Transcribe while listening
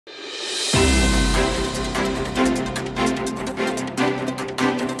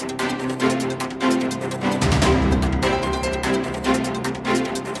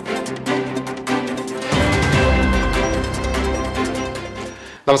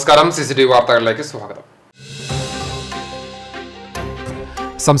നമസ്കാരം, CCTV വാർത്തകളിലേക്ക് സ്വാഗതം.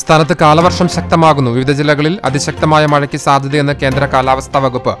 സംസ്ഥാനത്ത് കാലവർഷം ശക്തമാകുന്നു. വിവിധ ജില്ലകളിൽ അതിശക്തമായ മഴയ്ക്ക് സാധ്യതയെന്ന് കേന്ദ്ര കാലാവസ്ഥാ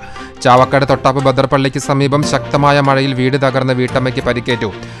വകുപ്പ്. ചാവക്കാട് തൊട്ടാപ്പ് ബദർപള്ളിക്ക് സമീപം ശക്തമായ മഴയിൽ വീട് തകർന്ന് വീട്ടമ്മയ്ക്ക്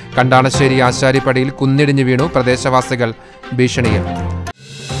പരിക്കേറ്റു. കണ്ടാണശ്ശേരി ആശാരിപ്പടിയിൽ കുന്നിടിഞ്ഞു വീണു. പ്രദേശവാസികൾ ഭീഷണിയിൽ.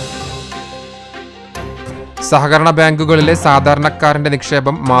 സഹകരണ ബാങ്കുകളിലെ സാധാരണക്കാരന്റെ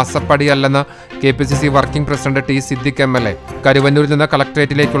നിക്ഷേപം മാസപ്പടിയല്ലെന്ന് KPCC working president T. Siddique MLA. കരുവന്നൂരിൽ നിന്ന്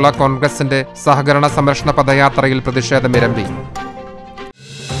കളക്ടറേറ്റിലേക്കുള്ള കോൺഗ്രസിന്റെ സഹകരണ സംരക്ഷണ പദയാത്രയിൽ പ്രതിഷേധമിരമ്പി.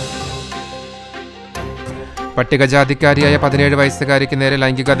 പട്ടികജാതിക്കാരിയായ 17 വയസ്സുകാരിക്ക് നേരെ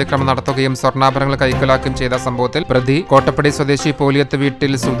ലൈംഗികാതിക്രമം നടത്തുകയും സ്വർണ്ണാഭരണങ്ങൾ കൈക്കലാക്കുകയും ചെയ്ത സംഭവത്തിൽ പ്രതി കോട്ടപ്പടി സ്വദേശി പോലിയത്ത്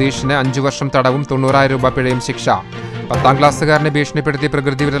വീട്ടിൽ സുധീഷിന് 5 വർഷം തടവും 90,000 രൂപ പിഴയും ശിക്ഷ. 10ാം ക്ലാസ്സുകാരനെ ഭീഷണിപ്പെടുത്തി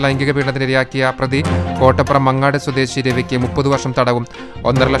പ്രകൃതിവിരുദ്ധ ലൈംഗിക പീഡനത്തിനിരയാക്കിയ പ്രതി കോട്ടപ്പുറം മങ്ങാട് സ്വദേശി രവിക്ക് 30 വർഷം തടവും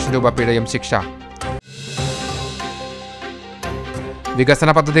 1.5 ലക്ഷം രൂപ പിഴയും ശിക്ഷ. വികസന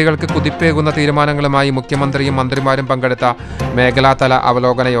പദ്ധതികൾക്ക് കുതിപ്പേകുന്ന തീരുമാനങ്ങളുമായി മുഖ്യമന്ത്രിയും മന്ത്രിമാരും പങ്കെടുത്ത മേഖലാതല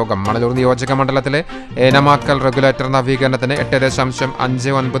അവലോകന യോഗം. മണലൂർ നിയോജക മണ്ഡലത്തിലെ ഏനമാക്കൽ റെഗുലേറ്റർ നവീകരണത്തിന്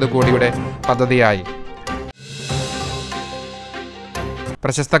 8.59 കോടിയുടെ പദ്ധതിയായി.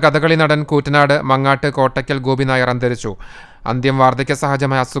 പ്രശസ്ത കഥകളി നടൻ കൂറ്റനാട് മങ്ങാട്ട് കോട്ടയ്ക്കൽ ഗോപി നായർ അന്തരിച്ചു. അന്ത്യം വാർദ്ധക്യ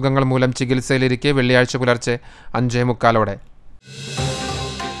സഹജമായ അസുഖങ്ങൾ മൂലം ചികിത്സയിലിരിക്കെ വെള്ളിയാഴ്ച പുലർച്ചെ 5:45.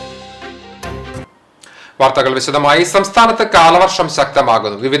 വാർത്തകൾ വിശദമായി. സംസ്ഥാനത്ത് കാലവർഷം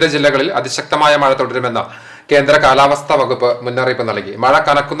ശക്തമാകുന്നു. വിവിധ ജില്ലകളിൽ അതിശക്തമായ മഴ തുടരുമെന്ന് കേന്ദ്ര കാലാവസ്ഥാ വകുപ്പ് മുന്നറിയിപ്പ് നൽകി. മഴ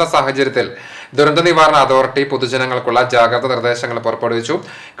കനക്കുന്ന സാഹചര്യത്തിൽ ദുരന്ത നിവാരണ അതോറിറ്റി പൊതുജനങ്ങൾക്കുള്ള ജാഗ്രതാ നിർദ്ദേശങ്ങൾ പുറപ്പെടുവിച്ചു.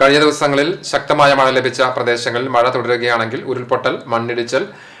 കഴിഞ്ഞ ദിവസങ്ങളിൽ ശക്തമായ മഴ ലഭിച്ച പ്രദേശങ്ങളിൽ മഴ തുടരുകയാണെങ്കിൽ ഉരുൾപൊട്ടൽ, മണ്ണിടിച്ചൽ,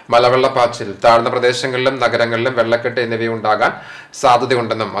 മലവെള്ളപ്പാച്ചിൽ, താഴ്ന്ന പ്രദേശങ്ങളിലും നഗരങ്ങളിലും വെള്ളക്കെട്ട് എന്നിവയുണ്ടാകാൻ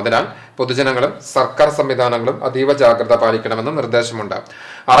സാധ്യതയുണ്ടെന്നും അതിനാൽ പൊതുജനങ്ങളും സർക്കാർ സംവിധാനങ്ങളും അതീവ ജാഗ്രത പാലിക്കണമെന്നും നിർദ്ദേശമുണ്ട്.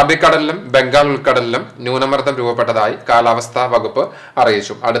 അറബിക്കടലിലും ബംഗാൾ ഉൾക്കടലിലും ന്യൂനമർദ്ദം രൂപപ്പെട്ടതായി കാലാവസ്ഥാ വകുപ്പ്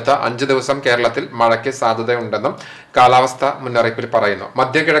അറിയിച്ചു. അടുത്ത 5 ദിവസം കേരളത്തിൽ മഴയ്ക്ക് സാധ്യതയുണ്ടെന്നും കാലാവസ്ഥാ മുന്നറിയിപ്പിൽ പറയുന്നു.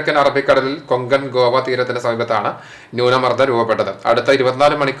 മധ്യകിഴക്കൻ അറബിക്കടലിൽ കൊങ്കൺ ഗോവ തീരത്തിന് സമീപത്താണ് ന്യൂനമർദ്ദം രൂപപ്പെട്ടത്. അടുത്ത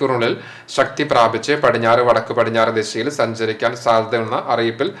 24 മണിക്കൂറിനുള്ളിൽ ശക്തി പ്രാപിച്ച് പടിഞ്ഞാറ് വടക്ക് പടിഞ്ഞാറ് ദിശയിൽ സഞ്ചരിക്കാൻ സാധ്യതയെന്ന്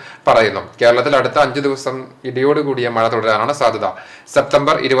അറിയിപ്പിൽ പറയുന്നു. കേരളത്തിൽ അടുത്ത 5 ദിവസം ഇടിയോടുകൂടിയ മഴ തുടരാനാണ് സാധ്യത.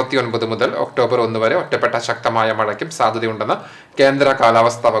 സെപ്റ്റംബർ 29 മുതൽ ഒക്ടോബർ 1 വരെ ഒറ്റപ്പെട്ട ശക്തമായ മഴയ്ക്കും സാധ്യതയുണ്ടെന്ന് കേന്ദ്ര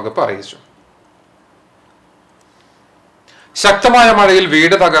കാലാവസ്ഥാ വകുപ്പ് അറിയിച്ചു. ശക്തമായ മഴയിൽ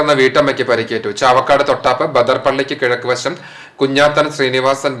വീട് തകർന്ന വീട്ടമ്മയ്ക്ക് പരിക്കേറ്റു. ചാവക്കാട് തൊട്ടാപ്പ് ബദർപള്ളിക്ക് കിഴക്കുവശം കുഞ്ഞാത്തൻ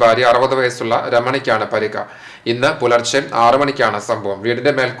ശ്രീനിവാസൻ ഭാര്യ 60 വയസ്സുള്ള രമണിക്കാണ് പരിക്ക്. ഇന്ന് പുലർച്ചെ 6 മണിക്കാണ് സംഭവം.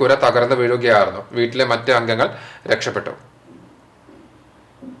 വീടിന്റെ മേൽക്കൂര തകർന്നു വീഴുകയായിരുന്നു. വീട്ടിലെ മറ്റ് അംഗങ്ങൾ രക്ഷപ്പെട്ടു.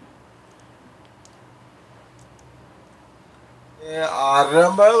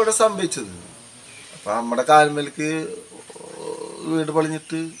 ആരംഭം ഇവിടെ സംഭവിച്ചത്. അപ്പൊ നമ്മുടെ കാൽമേലേക്ക് വീട്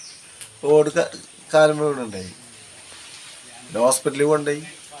പൊളിഞ്ഞിട്ട് ഓട് കാൽമേൽ വീടുണ്ടായി. പിന്നെ ഹോസ്പിറ്റലിൽ കൊണ്ടുപോയി.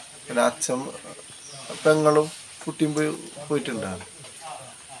 പിന്നെ അച്ഛൻ പെങ്ങളും കുട്ടിയും പോയിട്ടുണ്ടാകും.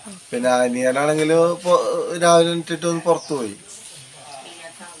 പിന്നെ അനിയനാണെങ്കിൽ രാവിലെ എണീറ്റിട്ട് ഒന്ന് പുറത്തു പോയി.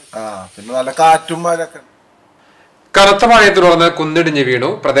 പിന്നെ നല്ല കാറ്റും മഴയൊക്കെ. കനത്ത മഴയെ തുടർന്ന് കുന്നിടിഞ്ഞു വീണു.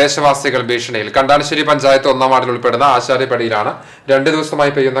 പ്രദേശവാസികൾ ഭീഷണിയിൽ. കണ്ടാണശ്ശേരി പഞ്ചായത്ത് 1ാം വാർഡിൽ ഉൾപ്പെടുന്ന ആശാരിപ്പടിയിലാണ് 2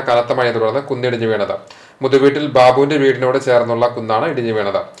 ദിവസമായി പെയ്യുന്ന കനത്ത മഴയെ തുടർന്ന് കുന്നിടിഞ്ഞു വീണത്. മുതുവീട്ടിൽ ബാബുവിന്റെ വീടിനോട് ചേർന്നുള്ള കുന്നാണ് ഇടിഞ്ഞു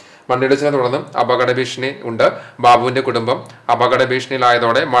വീണത്. മണ്ണിടിച്ചിനെ തുടർന്ന് അപകട ഭീഷണി ഉണ്ട്. ബാബുവിന്റെ കുടുംബം അപകട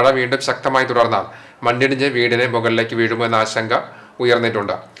ഭീഷണിയിലായതോടെ മഴ വീണ്ടും ശക്തമായി തുടർന്നാൽ മണ്ണിടിഞ്ഞ് വീടിനെ മുകളിലേക്ക് വീഴുമെന്ന ആശങ്ക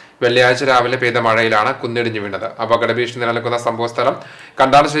ഉയർന്നിട്ടുണ്ട്. വെള്ളിയാഴ്ച രാവിലെ പെയ്ത മഴയിലാണ് കുന്നിടിഞ്ഞു വീണത്. അപകട ഭീഷണി നിലനിൽക്കുന്ന സംഭവസ്ഥലം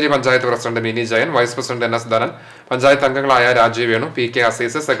Kandanassery panchayat president mini Jayan, vice president NS Dhanan, panchayat അംഗങ്ങളായ രാജീവ് വേണു, PK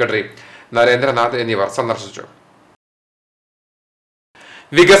അസീസ്, സെക്രട്ടറി നരേന്ദ്രനാഥ് എന്നിവർ സന്ദർശിച്ചു.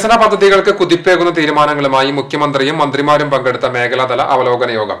 വികസന പദ്ധതികൾക്ക് കുതിപ്പേകുന്ന തീരുമാനങ്ങളുമായി മുഖ്യമന്ത്രിയും മന്ത്രിമാരും പങ്കെടുത്ത മേഖലാതല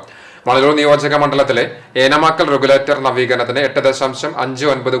അവലോകന യോഗം. മണലൂർ നിയോജക മണ്ഡലത്തിലെ ഏനമാക്കൽ റെഗുലേറ്റർ നവീകരണത്തിന്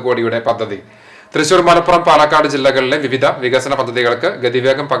 8.59 കോടിയുടെ പദ്ധതി. തൃശൂർ, മലപ്പുറം, പാലക്കാട് ജില്ലകളിലെ വിവിധ വികസന പദ്ധതികൾക്ക്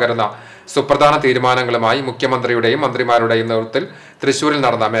ഗതിവേഗം പകരുന്ന സുപ്രധാന തീരുമാനങ്ങളുമായി മുഖ്യമന്ത്രിയുടെയും മന്ത്രിമാരുടെയും നേതൃത്വത്തിൽ തൃശൂരിൽ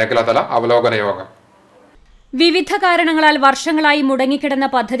നടന്ന മേഖലാതല അവലോകന യോഗം. വിവിധ കാരണങ്ങളാൽ വർഷങ്ങളായി മുടങ്ങിക്കിടന്ന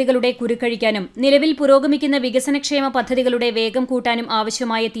പദ്ധതികളുടെ കുരുക്കഴിക്കാനും നിലവിൽ പുരോഗമിക്കുന്ന വികസനക്ഷേമ പദ്ധതികളുടെ വേഗം കൂട്ടാനും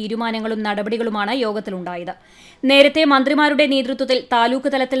ആവശ്യമായ തീരുമാനങ്ങളും നടപടികളുമാണ് യോഗത്തിലുണ്ടായത്. നേരത്തെ മന്ത്രിമാരുടെ നേതൃത്വത്തിൽ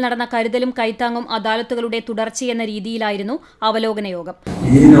താലൂക്ക് തലത്തിൽ നടന്ന കരുതലും കൈത്താങ്ങും അദാലത്തുകളുടെ തുടർച്ചയെന്ന രീതിയിലായിരുന്നു അവലോകന യോഗം.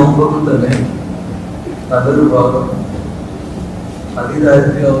 നല്ലൊരു ഭാഗം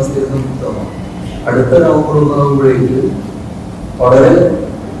അതിദാരിദ്ര്യാവസ്ഥയിൽ നിന്ന് മുക്തമാണ്. അടുത്ത നവംബർ 1 വളരെ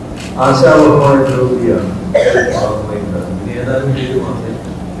ആശാവഹമായിട്ടുള്ള കൂടിയാണ്. ഇനി ഏതാനും പേര് മാത്രമേ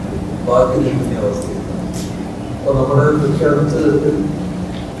ബാക്കി നിൽക്കുന്ന അവസ്ഥയിൽ. അപ്പൊ നമ്മുടെ പ്രഖ്യാപിച്ചത്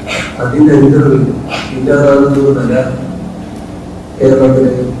അതിദരിദ്രർ ഇല്ലാതാകുന്നതല്ല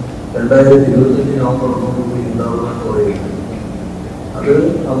കേരളത്തിലെ 2025 നവംബർ 1 ഉണ്ടാവുക എന്ന് പറയുന്നത്. അത്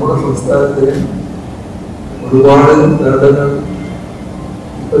നമ്മുടെ സംസ്ഥാനത്തിന് ഒരുപാട് നേട്ടങ്ങൾ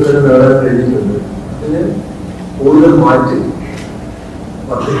ഇപ്പൊ തന്നെ നേടാൻ കഴിഞ്ഞിട്ടുണ്ട്. അതിന് കൂടുതൽ മാറ്റി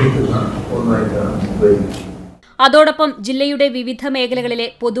വർദ്ധിപ്പിക്കുന്ന ഒന്നായിട്ടാണ് വരുന്നത്. അതോടൊപ്പം ജില്ലയുടെ വിവിധ മേഖലകളിലെ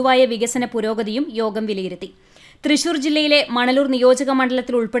പൊതുവായ വികസന പുരോഗതിയും യോഗം വിലയിരുത്തി. തൃശൂർ ജില്ലയിലെ മണലൂർ നിയോജക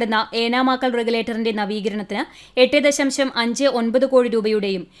മണ്ഡലത്തിൽ ഉൾപ്പെടുന്ന ഏനാമാക്കൽ റെഗുലേറ്ററിന്റെ നവീകരണത്തിന് 8.59 കോടി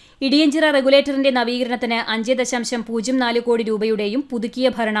രൂപയുടെയും ഇടിയഞ്ചിറ റെഗുലേറ്ററിന്റെ നവീകരണത്തിന് 5.04 കോടി രൂപയുടെയും പുതുക്കിയ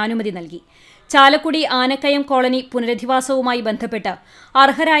ഭരണാനുമതി നൽകി. ചാലക്കുടി ആനക്കയം കോളനി പുനരധിവാസവുമായി ബന്ധപ്പെട്ട്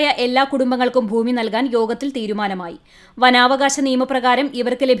അർഹരായ എല്ലാ കുടുംബങ്ങൾക്കും ഭൂമി നൽകാൻ യോഗത്തിൽ തീരുമാനമായി. വനാവകാശ നിയമപ്രകാരം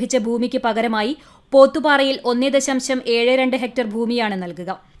ഇവർക്ക് ലഭിച്ച ഭൂമിക്ക് പകരമായി പോത്തുപാറയിൽ 1.72 ഹെക്ടർ ഭൂമിയാണ്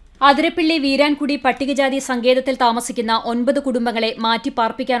നൽകുക. അതിരപ്പിള്ളി വീരാൻകുടി പട്ടികജാതി സങ്കേതത്തിൽ താമസിക്കുന്ന 9 കുടുംബങ്ങളെ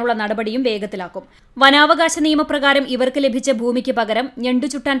മാറ്റിപ്പാർപ്പിക്കാനുള്ള നടപടിയും വേഗത്തിലാക്കും. വനാവകാശ നിയമപ്രകാരം ഇവർക്ക് ലഭിച്ച ഭൂമിക്ക് പകരം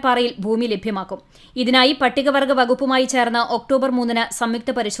ഞണ്ടുചുട്ടാൻപാറയിൽ ഭൂമി ലഭ്യമാക്കും. ഇതിനായി പട്ടികവർഗ വകുപ്പുമായി ചേർന്ന് ഒക്ടോബർ 3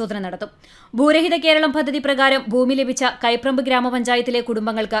 സംയുക്ത പരിശോധന നടത്തും. ഭൂരഹിത കേരളം പദ്ധതി പ്രകാരം ഭൂമി ലഭിച്ച കൈപ്രമ്പ് ഗ്രാമപഞ്ചായത്തിലെ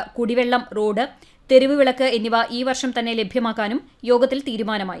കുടുംബങ്ങൾക്ക് കുടിവെള്ളം, റോഡ്, തെരുവ് വിളക്ക് എന്നിവ ഈ വർഷം തന്നെ ലഭ്യമാക്കാനും യോഗത്തിൽ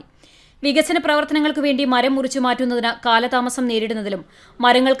തീരുമാനമായി. വികസന പ്രവർത്തനങ്ങൾക്ക് വേണ്ടി മരം മുറിച്ചു മാറ്റുന്നതിന് കാലതാമസം നേരിടുന്നതിലും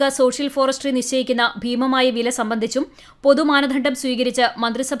മരങ്ങൾക്ക് സോഷ്യൽ ഫോറസ്ട്രി നിശ്ചയിക്കുന്ന ഭീമമായ വില സംബന്ധിച്ചും പൊതുമാനദണ്ഡം സ്വീകരിച്ച്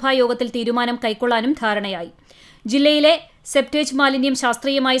മന്ത്രിസഭാ യോഗത്തിൽ തീരുമാനം കൈക്കൊള്ളാനും ധാരണയായി. ജില്ലയിലെ സെപ്റ്റേജ് മാലിന്യം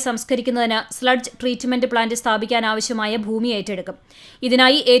ശാസ്ത്രീയമായി സംസ്കരിക്കുന്നതിന് സ്ലഡ്ജ് ട്രീറ്റ്മെന്റ് പ്ലാന്റ് സ്ഥാപിക്കാനാവശ്യമായ ഭൂമി ഏറ്റെടുക്കും.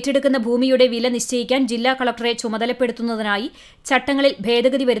 ഇതിനായി ഏറ്റെടുക്കുന്ന ഭൂമിയുടെ വില നിശ്ചയിക്കാൻ ജില്ലാ കളക്ടറെ ചുമതലപ്പെടുത്തുന്നതിനായി ചട്ടങ്ങളിൽ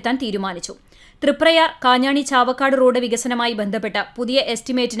ഭേദഗതി വരുത്താൻ തീരുമാനിച്ചു. തൃപ്രയാർ കാഞ്ഞാണി ചാവക്കാട് റോഡ് വികസനമായി ബന്ധപ്പെട്ട് പുതിയ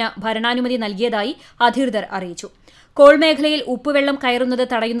എസ്റ്റിമേറ്റിന് ഭരണാനുമതി നൽകിയതായി അധികൃതർ അറിയിച്ചു. കോൾ മേഖലയിൽ ഉപ്പുവെള്ളം കയറുന്നത്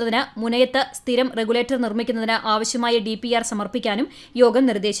തടയുന്നതിന് മുനയത്ത് സ്ഥിരം റെഗുലേറ്റർ നിർമ്മിക്കുന്നതിന് ആവശ്യമായ DPR സമർപ്പിക്കാനും യോഗം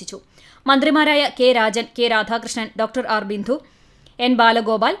നിർദ്ദേശിച്ചു. മന്ത്രിമാരായ K Rajan, K Radhakrishnan, doctor R Bindu, N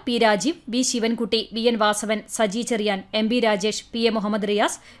Balagopal, P Rajeev, V Sivankutty, V N Vasavan, Saji Cherian, MB Rajesh, PA Muhammad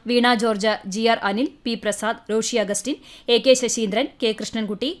Riyas, വീണ George, GR Anil, P Prasad, Roshy Augustine, AK Saseendran, K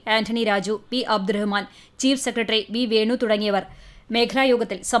Krishnankutty, Antony Raju, P Abdurahman, chief secretary V Venu തുടങ്ങിയവർ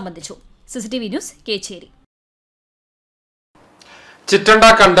മേഖലായോഗത്തിൽ സംബന്ധിച്ചു. CCTV news, Kecheri. ചിറ്റണ്ട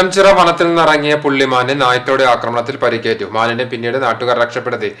കണ്ടംചിറ വനത്തിൽ നിന്നിറങ്ങിയ പുള്ളിമാന് നായ്ക്കളുടെ ആക്രമണത്തിൽ പരിക്കേറ്റു. മാനിനെ പിന്നീട് നാട്ടുകാർ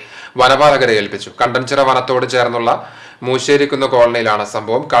രക്ഷപ്പെടുത്തി വനപാലകരെ ഏൽപ്പിച്ചു. കണ്ടംചിറ വനത്തോട് ചേർന്നുള്ള മൂശ്ശേരിക്കുന്ന് കോളനിയിലാണ്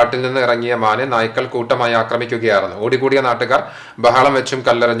സംഭവം. കാട്ടിൽ നിന്ന് ഇറങ്ങിയ മാനെ നായ്ക്കൾ കൂട്ടമായി ആക്രമിക്കുകയായിരുന്നു. ഓടിക്കൂടിയ നാട്ടുകാർ ബഹളം വെച്ചും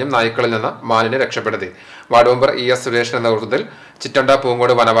കല്ലെറിഞ്ഞും നായ്ക്കളിൽ നിന്ന് മാനിനെ രക്ഷപ്പെടുത്തി. വാർഡ് മെമ്പർ ES സുരേഷിന്റെ നേതൃത്വത്തിൽ ചിറ്റണ്ട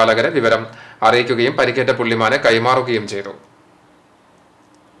പൂങ്കോട് വനപാലകരെ വിവരം അറിയിക്കുകയും പരിക്കേറ്റ പുള്ളിമാനെ കൈമാറുകയും ചെയ്തു.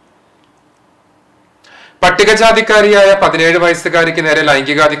 പട്ടികജാതിക്കാരിയായ 17 വയസ്സുകാരിക്ക് നേരെ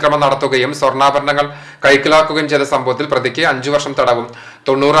ലൈംഗികാതിക്രമം നടത്തുകയും സ്വർണ്ണാഭരണങ്ങൾ കൈക്കലാക്കുകയും ചെയ്ത സംഭവത്തിൽ പ്രതിക്ക് 5 വർഷം തടവും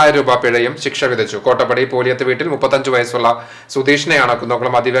 90,000 രൂപ പിഴയും ശിക്ഷ വിധിച്ചു. കോട്ടപ്പടി പോലിയത്ത് വീട്ടിൽ 35 വയസ്സുള്ള സുധീഷിനെയാണ്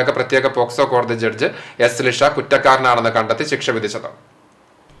കുന്നംകുളം അതിവേഗ പ്രത്യേക പോക്സോ കോടതി ജഡ്ജ് S ലിഷ കുറ്റക്കാരനാണെന്ന് കണ്ടെത്തി ശിക്ഷ വിധിച്ചത്.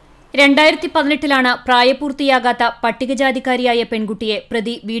 2018 പ്രായപൂർത്തിയാകാത്ത പട്ടികജാതിക്കാരിയായ പെൺകുട്ടിയെ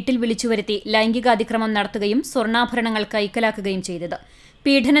പ്രതി വീട്ടിൽ വിളിച്ചുവരുത്തി ലൈംഗികാതിക്രമം നടത്തുകയും സ്വർണ്ണാഭരണങ്ങൾ കൈക്കലാക്കുകയും ചെയ്തത്.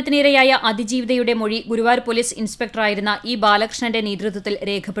 പീഡനത്തിനിരയായ അതിജീവിതയുടെ മൊഴി ഗുരുവായൂർ പോലീസ് ഇൻസ്പെക്ടറായിരുന്ന E ബാലകൃഷ്ണന്റെ നേതൃത്വത്തിൽ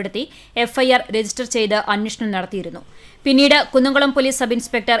രേഖപ്പെടുത്തി FIR രജിസ്റ്റർ ചെയ്ത് അന്വേഷണം നടത്തിയിരുന്നു. പിന്നീട് Kunnamkulam police sub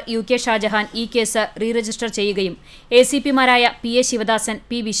inspector UK Shah Jahan ഈ കേസ് റീ രജിസ്റ്റർ ചെയ്യുകയും ACPമാരായ PA Sivadasan,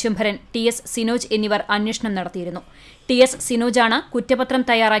 P Vishwambharan, TS Sinoj എന്നിവർ അന്വേഷണം നടത്തിയിരുന്നു. TS സിനോജാണ് കുറ്റപത്രം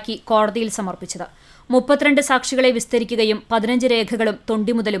തയ്യാറാക്കി കോടതിയിൽ സമർപ്പിച്ചത്. 32 സാക്ഷികളെ വിസ്തരിക്കുകയും 15 രേഖകളും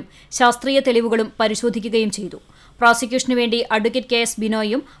തൊണ്ടിമുതലും ശാസ്ത്രീയ തെളിവുകളും പരിശോധിക്കുകയും ചെയ്തു. പ്രോസിക്യൂഷനു വേണ്ടി advocate KS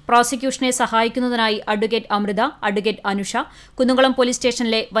ബിനോയും പ്രോസിക്യൂഷനെ സഹായിക്കുന്നതിനായി advocate Amrita, advocate Anusha, Kunnamkulam police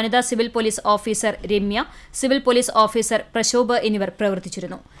സ്റ്റേഷനിലെ വനിതാ civil police officer Ramya, civil police officer Prashobh എന്നിവർ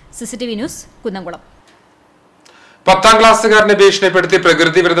പ്രവർത്തിച്ചിരുന്നു. CCTV news, Kunnamkulam. 10ാം ക്ലാസ്സുകാരനെ ഭീഷണിപ്പെടുത്തി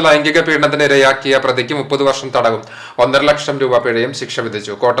പ്രകൃതി വിരുദ്ധ ലൈംഗിക പീഡനത്തിന് ഇരയാക്കിയ പ്രതിക്ക് 30 വർഷം തടവും 1.5 ലക്ഷം രൂപ പിഴയും ശിക്ഷ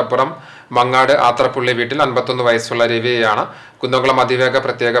വിധിച്ചു. കോട്ടപ്പുറം മങ്ങാട് ആത്രപ്പുള്ളി വീട്ടിൽ 51 വയസ്സുള്ള രവിയെയാണ് കുന്നംകുളം അതിവേഗ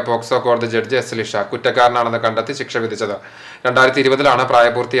പ്രത്യേക പോക്സോ കോടതി ജഡ്ജി S ലിഷ കുറ്റക്കാരനാണെന്ന് കണ്ടെത്തി ശിക്ഷ വിധിച്ചത്. 2020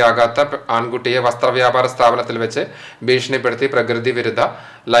 പ്രായപൂർത്തിയാകാത്ത ആൺകുട്ടിയെ വസ്ത്രവ്യാപാര സ്ഥാപനത്തിൽ വെച്ച് ഭീഷണിപ്പെടുത്തി പ്രകൃതി വിരുദ്ധ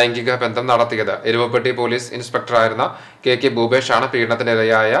ലൈംഗിക ബന്ധം നടത്തിയത്. എരുമപ്പെട്ടി പോലീസ് ഇൻസ്പെക്ടറായിരുന്ന KK ഭൂപേഷാണ്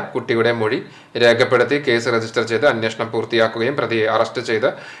പീഡനത്തിനിരയായ കുട്ടിയുടെ മൊഴി രേഖപ്പെടുത്തി കേസ് രജിസ്റ്റർ ചെയ്ത് അന്വേഷണം പൂർത്തിയാക്കുകയും പ്രതിയെ അറസ്റ്റ് ചെയ്ത്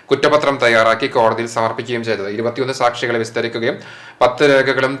കുറ്റപത്രം തയ്യാറാക്കി കോടതിയിൽ സമർപ്പിക്കുകയും ചെയ്തത്. 21 സാക്ഷികളെ വിസ്തരിക്കുകയും 10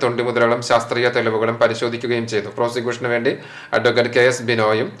 രേഖകളും തൊണ്ടിമുദ്രകളും ശാസ്ത്രീയ തെളിവുകളും പരിശോധിക്കുകയും ചെയ്തു. പ്രോസിക്യൂഷന് വേണ്ടി അഡ്വക്കേറ്റ് KS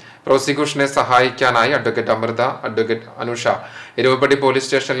ബിനോയും പ്രോസിക്യൂഷനെ സഹായിക്കാനായി advocate Amrita, advocate Anusha, Erumapetty police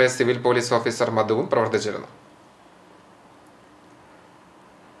സ്റ്റേഷനിലെ സിവിൽ പോലീസ് ഓഫീസർ മധുവും പ്രവർത്തിച്ചിരുന്നു.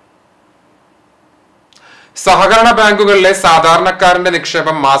 സഹകരണ ബാങ്കുകളിലെ സാധാരണക്കാരന്റെ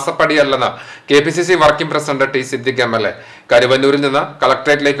നിക്ഷേപം മാസപ്പടിയല്ലെന്ന് KPCC working president T Siddique MLA കരുവന്നൂരിൽ നിന്ന്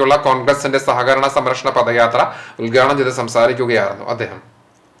കളക്ടറേറ്റിലേക്കുള്ള കോൺഗ്രസിന്റെ സഹകരണ സംരക്ഷണ പദയാത്ര ഉദ്ഘാടനം ചെയ്ത് സംസാരിക്കുകയായിരുന്നു അദ്ദേഹം.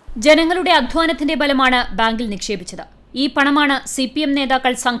 ജനങ്ങളുടെ അധ്വാനത്തിന്റെ ബലമാണ് ബാങ്കിൽ നിക്ഷേപിച്ചത്. ഈ പണമാണ് CPM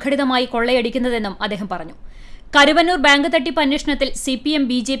നേതാക്കൾ സംഘടിതമായി കൊള്ളയടിക്കുന്നതെന്നും അദ്ദേഹം പറഞ്ഞു. കരുവന്നൂർ ബാങ്ക് തട്ടിപ്പ് അന്വേഷണത്തിൽ CPM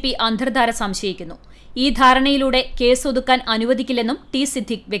BJP അന്തർധാര സംശയിക്കുന്നു. ഈ ധാരണയിലൂടെ കേസ് ഒതുക്കാൻ അനുവദിക്കില്ലെന്നും ടി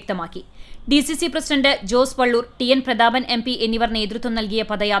സിദ്ദിഖ് വ്യക്തമാക്കി. DCC president Jose Vallur, TN Prathapan MP എന്നിവർ നേതൃത്വം നൽകിയ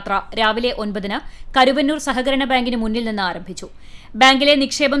പദയാത്ര രാവിലെ 9-ന് കരുവന്നൂർ സഹകരണ ബാങ്കിന് മുന്നിൽ നിന്ന് ആരംഭിച്ചു. ബാങ്കിലെ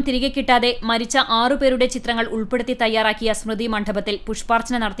നിക്ഷേപം തിരികെ കിട്ടാതെ മരിച്ച 6 പേരുടെ ചിത്രങ്ങൾ ഉൾപ്പെടുത്തി തയ്യാറാക്കിയ സ്മൃതി മണ്ഡപത്തിൽ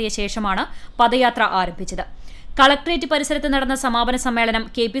പുഷ്പാർച്ചന നടത്തിയ ശേഷമാണ് പദയാത്ര ആരംഭിച്ചത്. കളക്ടറേറ്റ് പരിസരത്ത് നടന്ന സമാപന സമ്മേളനം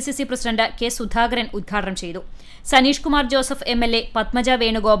KPCC പ്രസിഡന്റ് K സുധാകരൻ ഉദ്ഘാടനം ചെയ്തു. Saneesh Kumar Joseph MLA, Padmaja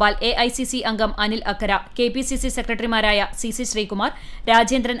Venugopal, AICC അംഗം അനിൽ അക്കര, KPCC സെക്രട്ടറിമാരായ CC ശ്രീകുമാർ,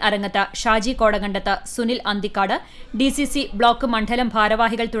 രാജേന്ദ്രൻ അരങ്ങത്ത്, ഷാജി കോടകണ്ടത്ത്, സുനിൽ അന്തിക്കാട്, DCC ബ്ലോക്ക് മണ്ഡലം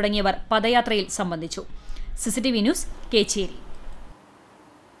ഭാരവാഹികൾ തുടങ്ങിയവർ പദയാത്രയിൽ സംബന്ധിച്ചു. CCTV news, Kecheri.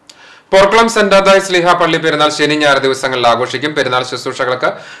 Porkulam saint അദായ് സ്ലീഹ പള്ളി പെരുന്നാൾ ശനി ഞായർ ദിവസങ്ങളിൽ ആഘോഷിക്കും. പെരുന്നാൾ ശുശ്രൂഷകൾക്ക്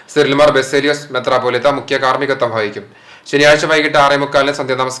സിറിൽമാർ ബെസേലിയോസ് മെത്രാപോലിത്ത മുഖ്യ കാർമ്മികത്വം വഹിക്കും. ശനിയാഴ്ച വൈകിട്ട് 6:45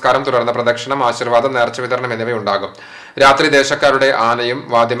 സന്ധ്യ നമസ്കാരം, തുടർന്ന് പ്രദക്ഷിണം, ആശീർവാദം, നേർച്ച വിതരണം എന്നിവയുണ്ടാകും. രാത്രി ദേശക്കാരുടെ ആനയും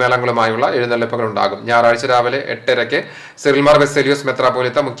വാദ്യമേളങ്ങളുമായുള്ള എഴുന്നള്ളിപ്പുകൾ ഉണ്ടാകും. ഞായറാഴ്ച രാവിലെ 8:30 സിറിൽമാർ ബെസേലിയോസ്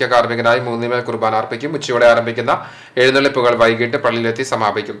മെത്രാപോലിത്ത മുഖ്യ കാർമ്മികനായി 3 കുർബാന അർപ്പിക്കും. ഉച്ചയോടെ ആരംഭിക്കുന്ന എഴുന്നള്ളിപ്പുകൾ വൈകിട്ട് പള്ളിയിലെത്തി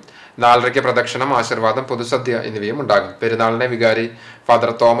സമാപിക്കും. 4:30 പ്രദക്ഷിണം, ആശീർവാദം, പൊതുസദ്യ എന്നിവയും ഉണ്ടാകും. പെരുന്നാളിനെ വികാരി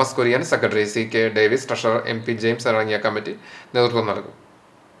father Thomas Kurian, secretary CK Davis, treasurer MP James അടങ്ങിയ കമ്മിറ്റി നേതൃത്വം നൽകും.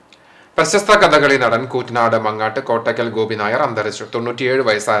 പ്രശസ്ത കഥകളി നടൻ കൂറ്റനാട് മങ്ങാട്ട് കോട്ടയ്ക്കൽ ഗോപി നായർ അന്തരിച്ചു. 97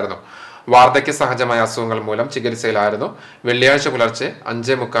 വയസ്സായിരുന്നു. വാർദ്ധക്യ സഹജമായ അസുഖങ്ങൾ മൂലം ചികിത്സയിലായിരുന്നു. വെള്ളിയാഴ്ച പുലർച്ചെ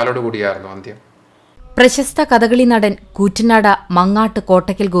 5:45 അന്ത്യം. പ്രശസ്ത കഥകളി നടൻ കൂറ്റനാട് മങ്ങാട്ട്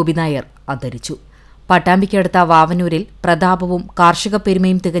കോട്ടയ്ക്കൽ ഗോപി നായർ അന്തരിച്ചു. പട്ടാമ്പിക്കടുത്ത വാവനൂരിൽ പ്രതാപവും കാർഷിക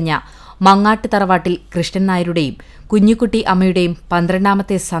പെരുമയും തികഞ്ഞ മങ്ങാട്ട് തറവാട്ടിൽ കൃഷ്ണൻ നായരുടെയും കുഞ്ഞിക്കുട്ടി അമ്മയുടെയും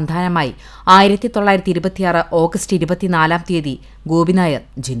 12ാമത്തെ സന്താനമായി 1926 ഓഗസ്റ്റ് 24 ഗോപിനായർ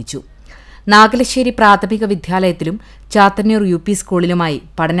ജനിച്ചു. നാഗലശ്ശേരി പ്രാഥമിക വിദ്യാലയത്തിലും ചാത്തന്നൂർ UP സ്കൂളിലുമായി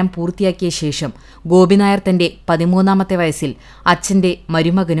പഠനം പൂർത്തിയാക്കിയ ശേഷം ഗോപിനായർ തന്റെ 13ാമത്തെ വയസ്സിൽ അച്ഛന്റെ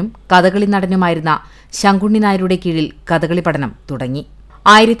മരുമകനും കഥകളി നടനുമായിരുന്ന ശങ്കുണ്ണി നായരുടെ കീഴിൽ കഥകളി പഠനം തുടങ്ങി.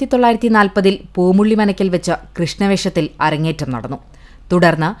 1940 പൂമുള്ളിമനയ്ക്കൽ വെച്ച് കൃഷ്ണവേഷത്തിൽ അരങ്ങേറ്റം നടന്നു.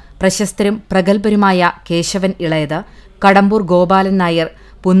 തുടർന്ന് പ്രശസ്തരും പ്രഗത്ഭരുമായ കേശവൻ ഇളയത്, കടമ്പൂർ ഗോപാലൻ നായർ,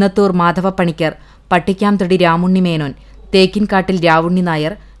 പുന്നത്തൂർ മാധവപ്പണിക്കർ, പട്ടിക്കാംതൊടി രാമുണ്ണി മേനോൻ, തേക്കിൻകാട്ടിൽ രാവുണ്ണി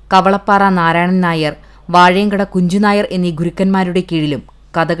നായർ, കവളപ്പാറ നാരായണൻ നായർ, വാഴയങ്കട കുഞ്ചുനായർ എന്നീ ഗുരുക്കന്മാരുടെ കീഴിലും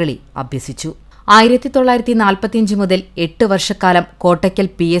കഥകളി അഭ്യസിച്ചു. 1945 മുതൽ 8 വർഷക്കാലം കോട്ടയ്ക്കൽ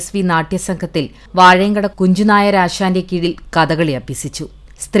PSV നാട്യസംഘത്തിൽ വാഴയങ്കട കുഞ്ചുനായർ ആശാന്റെ കീഴിൽ കഥകളി അഭ്യസിച്ചു.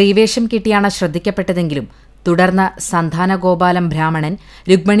 സ്ത്രീവേഷം കിട്ടിയാണ് ശ്രദ്ധിക്കപ്പെട്ടതെങ്കിലും തുടർന്ന് സന്താനഗോപാലം ബ്രാഹ്മണൻ,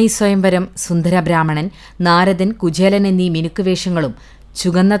 രുക്മിണി സ്വയംവരം, സുന്ദര ബ്രാഹ്മണൻ, നാരദൻ, കുചേലൻ എന്നീ മിനുക്കുവേഷങ്ങളും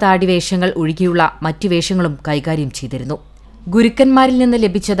ചുവന്ന താടി വേഷങ്ങൾ ഒഴികെയുള്ള മറ്റു വേഷങ്ങളും കൈകാര്യം ചെയ്തിരുന്നു. ഗുരുക്കന്മാരിൽ നിന്ന്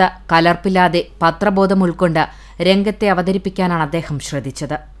ലഭിച്ചത് കലർപ്പില്ലാതെ പത്രബോധം ഉൾക്കൊണ്ട് രംഗത്തെ അവതരിപ്പിക്കാനാണ് അദ്ദേഹം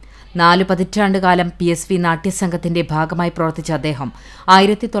ശ്രദ്ധിച്ചത്. 4 പതിറ്റാണ്ടുകാലം PSV നാട്യസംഘത്തിന്റെ ഭാഗമായി പ്രവർത്തിച്ച അദ്ദേഹം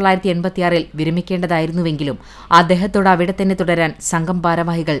 1986 വിരമിക്കേണ്ടതായിരുന്നുവെങ്കിലും അദ്ദേഹത്തോട് അവിടെ തന്നെ തുടരാൻ സംഘം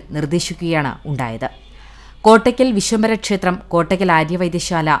ഭാരവാഹികൾ നിർദ്ദേശിക്കുകയാണ് ഉണ്ടായത്. കോട്ടയ്ക്കൽ വിശ്വംഭര ക്ഷേത്രം, കോട്ടയ്ക്കൽ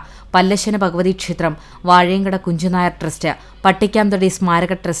ആര്യവൈദ്യശാല, പല്ലശ്ശന ഭഗവതി ക്ഷേത്രം, വാഴയങ്കട കുഞ്ചുനായർ ട്രസ്റ്റ്, പട്ടിക്കാംതൊടി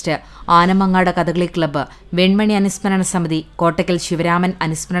സ്മാരക ട്രസ്റ്റ്, ആനമങ്ങാട് കഥകളി ക്ലബ്ബ്, വെൺമണി അനുസ്മരണ സമിതി, കോട്ടയ്ക്കൽ ശിവരാമൻ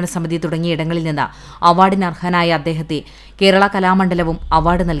അനുസ്മരണ സമിതി തുടങ്ങിയ ഇടങ്ങളിൽ നിന്ന് അവാർഡിനർഹനായ അദ്ദേഹത്തെ കേരള കലാമണ്ഡലവും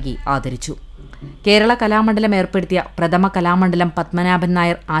അവാർഡ് നൽകി ആദരിച്ചു. കേരള കലാമണ്ഡലം ഏർപ്പെടുത്തിയ പ്രഥമ കലാമണ്ഡലം പത്മനാഭൻ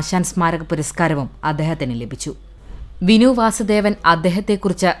നായർ ആശാൻ സ്മാരക പുരസ്കാരവും അദ്ദേഹത്തിന് ലഭിച്ചു. വിനു വാസുദേവൻ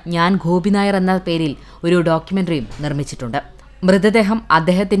അദ്ദേഹത്തെക്കുറിച്ച് ഞാൻ ഗോപിനായർ എന്ന പേരിൽ ഒരു ഡോക്യുമെന്ററിയും നിർമ്മിച്ചിട്ടുണ്ട്. മൃതദേഹം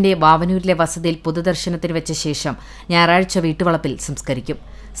അദ്ദേഹത്തിന്റെ വാവനൂരിലെ വസതിയിൽ പൊതുദർശനത്തിന് വെച്ച ശേഷം ഞായറാഴ്ച വീട്ടുവളപ്പിൽ സംസ്കരിക്കും.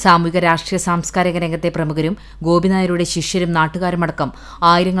 സാമൂഹിക രാഷ്ട്രീയ സാംസ്കാരിക രംഗത്തെ പ്രമുഖരും ഗോപിനായരുടെ ശിഷ്യരും നാട്ടുകാരുമടക്കം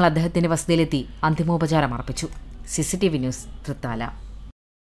ആയിരങ്ങൾ അദ്ദേഹത്തിന്റെ വസതിയിലെത്തി അന്തിമോപചാരം അർപ്പിച്ചു. CCTV news, Thrithala.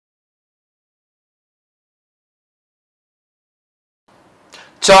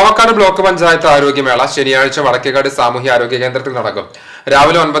 Chavakkad block panchayat ആരോഗ്യമേള ശനിയാഴ്ച വടക്കേക്കാട് സാമൂഹ്യ ആരോഗ്യ കേന്ദ്രത്തിൽ നടക്കും.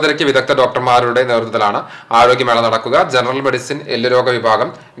 രാവിലെ 9:30 വിദഗ്ധ ഡോക്ടർമാരുടെ നേതൃത്വത്തിലാണ് ആരോഗ്യമേള നടക്കുക. ജനറൽ മെഡിസിൻ, എല്ലുരോഗ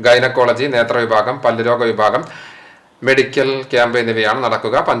വിഭാഗം, ഗൈനക്കോളജി, നേത്ര വിഭാഗം, പല്ലുരോഗ വിഭാഗം, മെഡിക്കൽ ക്യാമ്പ് എന്നിവയാണ്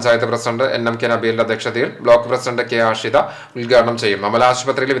നടക്കുക. പഞ്ചായത്ത് പ്രസിഡന്റ് NMK നബീലിന്റെ അധ്യക്ഷതയിൽ ബ്ലോക്ക് പ്രസിഡന്റ് K ആഷിത ഉദ്ഘാടനം ചെയ്യും. അമല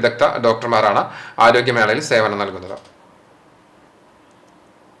ആശുപത്രിയിലെ വിദഗ്ധ ഡോക്ടർമാരാണ് ആരോഗ്യമേളയിൽ സേവനം നൽകുന്നത്.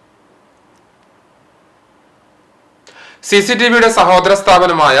 CCTVയുടെ സഹോദര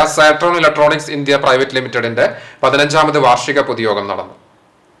സ്ഥാപനമായ സാട്രോൺ ഇലക്ട്രോണിക്സ് ഇന്ത്യ പ്രൈവറ്റ് ലിമിറ്റഡിന്റെ 15ാമത് വാർഷിക പൊതുയോഗം നടന്നു.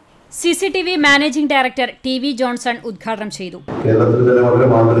 CCTV managing director TV Johnson ഉദ്ഘാടനം ചെയ്തു. കേരളത്തിൽ തന്നെ വളരെ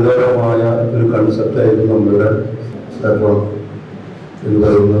മാതൃകാപരമായ ഒരു കൺസെപ്റ്റായിരുന്നു നമ്മുടെ സാറ്റ്രോൺ എന്ന്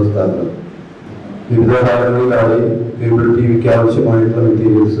പറയുന്ന സ്ഥാപനം. വിവിധ കാലങ്ങളിലായി കേബിൾ ടിവിക്ക് ആവശ്യമായിട്ടുള്ള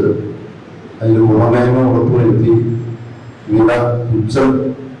മെറ്റീരിയൽസ് അതിൻ്റെ ഗുണമേന്മ ഉറപ്പുവരുത്തി വില തുച്ഛം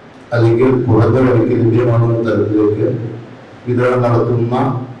അല്ലെങ്കിൽ കുറഞ്ഞ വിലയ്ക്ക് ലഭ്യമാകുന്ന തരത്തിലേക്ക് വിതരണം നടത്തുന്ന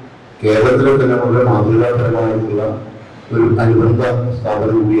കേരളത്തിലെ തന്നെ വളരെ മാതൃകാപരമായിട്ടുള്ള ഒരു അനുബന്ധ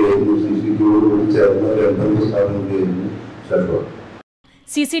സ്ഥാപനം കൂടിയായിരുന്നു. CCTVയോടുകൂടി ചേർന്ന ഒരു അനുബന്ധ സ്ഥാപനം കൂടിയായിരുന്നു സാറ്റ്രോൺ.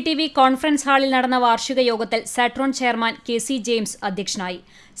 CCTV കോൺഫറൻസ് ഹാളിൽ നടന്ന വാർഷിക യോഗത്തിൽ സാട്രോൺ ചെയർമാൻ KC ജെയിംസ് അധ്യക്ഷനായി.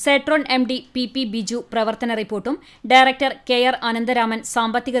 സാട്രോൺ MD PP ബിജു പ്രവർത്തന റിപ്പോർട്ടും ഡയറക്ടർ KR അനന്തരാമൻ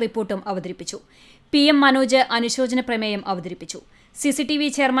സാമ്പത്തിക റിപ്പോർട്ടും അവതരിപ്പിച്ചു. PM മനോജ് അനുശോചന പ്രമേയം അവതരിപ്പിച്ചു. CCTV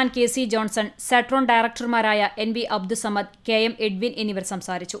chairman KC Johnson, സാട്രോൺ ഡയറക്ടർമാരായ NV Abdussamad, KM Edwin എന്നിവർ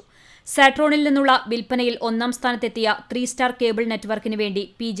സംസാരിച്ചു. സാട്രോണിൽ നിന്നുള്ള വിൽപ്പനയിൽ 1ാം സ്ഥാനത്തെത്തിയ 3 സ്റ്റാർ കേബിൾ നെറ്റ്വർക്കിന് വേണ്ടി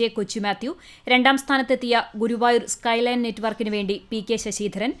PJ കൊച്ചുമാത്യു, 2ാം സ്ഥാനത്തെത്തിയ ഗുരുവായൂർ സ്കൈലൈൻ നെറ്റ്വർക്കിന് വേണ്ടി PK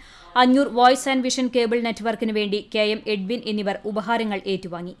Sasidharan, അഞ്ഞൂർ voice and vision cable നെറ്റ്വർക്കിന് വേണ്ടി KM എഡ്വിൻ എന്നിവർ ഉപഹാരങ്ങൾ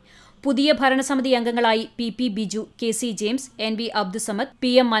ഏറ്റുവാങ്ങി. പുതിയ ഭരണസമിതി അംഗങ്ങളായി PP Biju, KC James, NV Abdussamad,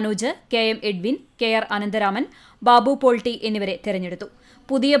 PM Manoj, KM Edwin, KR Anantharaman, Babu Polty എന്നിവരെ തെരഞ്ഞെടുത്തു.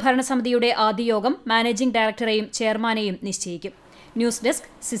 പുതിയ ഭരണസമിതിയുടെ ആദ്യ യോഗം മാനേജിംഗ് ഡയറക്ടറെയും ചെയർമാനെയും നിശ്ചയിക്കും. News desk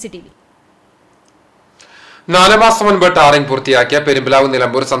CCTV. 4 മാസം മുൻപ് ടാറിംഗ് പൂർത്തിയാക്കിയ പെരുമ്പിലാവ്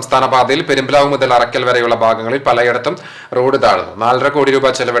നിലമ്പൂർ സംസ്ഥാന പാതയിൽ പെരുമ്പിലാവ് മുതൽ അറക്കൽ വരെയുള്ള ഭാഗങ്ങളിൽ പലയിടത്തും റോഡ് താഴ്ന്നു. 4.5 കോടി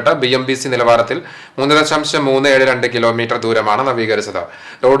രൂപ ചെലവിട്ട് BMBC നിലവാരത്തിൽ 3.372 കിലോമീറ്റർ ദൂരമാണ് നവീകരിച്ചത്.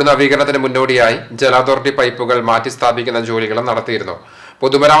 റോഡ് നവീകരണത്തിന് മുന്നോടിയായി ജല അതോറിറ്റി പൈപ്പുകൾ മാറ്റി സ്ഥാപിക്കുന്ന ജോലികളും നടത്തിയിരുന്നു.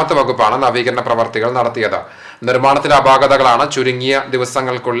 പൊതുമരാമത്ത് വകുപ്പാണ് നവീകരണ പ്രവർത്തികൾ നടത്തിയത്. നിർമ്മാണത്തിലെ അപാകതകളാണ് ചുരുങ്ങിയ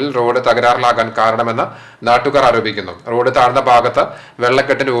ദിവസങ്ങൾക്കുള്ളിൽ റോഡ് തകരാറിലാകാൻ കാരണമെന്ന് നാട്ടുകാർ ആരോപിക്കുന്നു. റോഡ് താഴ്ന്ന ഭാഗത്ത്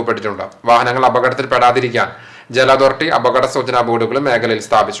വെള്ളക്കെട്ട് രൂപപ്പെട്ടിട്ടുണ്ട്. വാഹനങ്ങൾ അപകടത്തിൽപ്പെടാതിരിക്കാൻ ജല അതോറിറ്റി അപകട സൂചനാ ബോർഡുകളും മേഖലയിൽ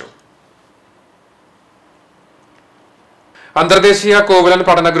സ്ഥാപിച്ചു. അന്തർദേശീയ കോവലൻ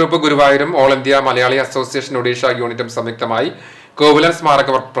പഠന group ഗുരുവായൂരും all India Malayali association Odisha യൂണിറ്റും സംയുക്തമായി കോവലൻ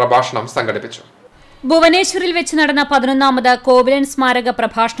സ്മാരക പ്രഭാഷണം സംഘടിപ്പിച്ചു. ഭുവനേശ്വറിൽ വെച്ച് നടന്ന 11ാമത് കോവലൻ സ്മാരക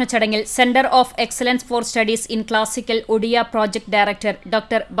പ്രഭാഷണ ചടങ്ങിൽ centre of excellence four studies in classical Odia project director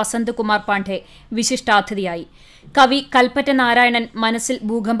doctor Basant Kumar Pandey വിശിഷ്ടാതിഥിയായി. കവി കൽപ്പറ്റ നാരായണൻ മനസ്സിൽ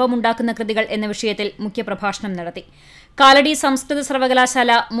ഭൂകമ്പമുണ്ടാക്കുന്ന കൃതികൾ എന്ന വിഷയത്തിൽ മുഖ്യപ്രഭാഷണം നടത്തി. കാലടി സംസ്കൃത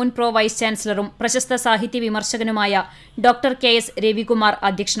സർവകലാശാല മുൻ പ്രോ വൈസ് ചാൻസലറും പ്രശസ്ത സാഹിത്യ വിമർശകനുമായ ഡോക്ടർ KS രവികുമാർ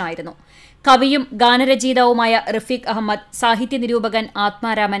അധ്യക്ഷനായിരുന്നു. കവിയും ഗാനരചയിതാവുമായ റഫീഖ് അഹമ്മദ്, സാഹിത്യ നിരൂപകൻ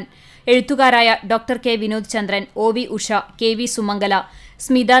ആത്മാരാമൻ, എഴുത്തുകാരായ ഡോക്ടർ K വിനോദ് ചന്ദ്രൻ, OV ഉഷ, KV സുമംഗല,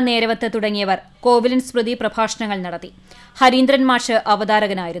 സ്മിത നേരവത്ത് തുടങ്ങിയവർ കോവലൻ സ്മൃതി പ്രഭാഷണങ്ങൾ നടത്തി. ഹരീന്ദ്രൻ മാഷ്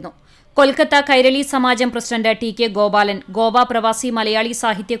അവതാരകനായിരുന്നു. കൊൽക്കത്ത കൈരളി സമാജം പ്രസിഡന്റ് TK ഗോപാലൻ, ഗോവ പ്രവാസി മലയാളി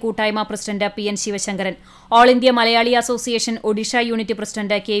സാഹിത്യ കൂട്ടായ്മ president PN Sivasankaran, all India Malayali association Odisha unit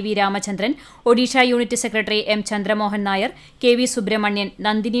president KV Ramachandran, Odisha unit secretary M Chandramohan Nair, KV Subramanian,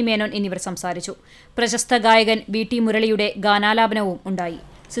 Nandini Menon എന്നിവർ സംസാരിച്ചു. പ്രശസ്ത ഗായകൻ VT മുരളിയുടെ ഗാനാലാപനവും ഉണ്ടായി.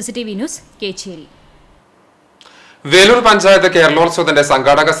 CCTV news, Kecheri. വേലൂർ പഞ്ചായത്ത് കേരളോത്സവത്തിന്റെ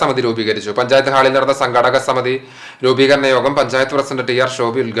സംഘാടക സമിതി രൂപീകരിച്ചു. പഞ്ചായത്ത് ഹാളിൽ നടന്ന സംഘാടക സമിതി രൂപീകരണ യോഗം പഞ്ചായത്ത് പ്രസിഡന്റ് TR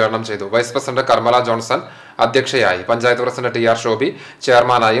ഷോബി ഉദ്ഘാടനം ചെയ്തു. വൈസ് പ്രസിഡന്റ് കർമ്മല ജോൺസൺ അധ്യക്ഷയായി. പഞ്ചായത്ത് പ്രസിഡന്റ് TR ഷോബി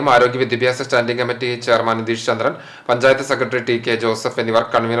ചെയർമാനായും ആരോഗ്യ വിദ്യാഭ്യാസ സ്റ്റാൻഡിംഗ് കമ്മിറ്റി ചെയർമാൻ നിതീഷ് ചന്ദ്രൻ, പഞ്ചായത്ത് സെക്രട്ടറി TK ജോസഫ് എന്നിവർ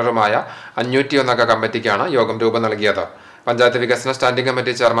കൺവീനറുമായ 501 അംഗ കമ്മിറ്റിക്കാണ് യോഗം രൂപം നൽകിയത്. പഞ്ചായത്ത് വികസന standing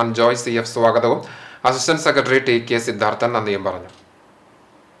committee chairman Joy CF സ്വാഗതവും അസിസ്റ്റന്റ് സെക്രട്ടറി TK സിദ്ധാർത്ഥൻ നന്ദിയും പറഞ്ഞു.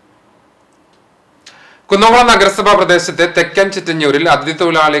 കുന്നംകുളം നഗരസഭാ പ്രദേശത്തെ തെക്കൻ ചിറ്റഞ്ഞൂരിൽ അതിഥി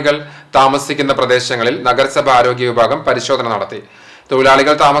തൊഴിലാളികൾ താമസിക്കുന്ന പ്രദേശങ്ങളിൽ നഗരസഭ ആരോഗ്യ വിഭാഗം പരിശോധന നടത്തി.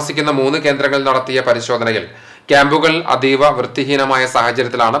 തൊഴിലാളികൾ താമസിക്കുന്ന 3 കേന്ദ്രങ്ങളിൽ നടത്തിയ പരിശോധനയിൽ ക്യാമ്പുകൾ അതീവ വൃത്തിഹീനമായ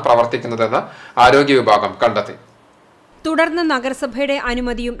സാഹചര്യത്തിലാണ് പ്രവർത്തിക്കുന്നതെന്ന് ആരോഗ്യ വിഭാഗം കണ്ടെത്തി. തുടർന്ന് നഗരസഭയുടെ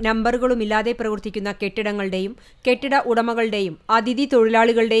അനുമതിയും നമ്പറുകളുമില്ലാതെ പ്രവർത്തിക്കുന്ന കെട്ടിടങ്ങളുടെയും കെട്ടിട ഉടമകളുടെയും അതിഥി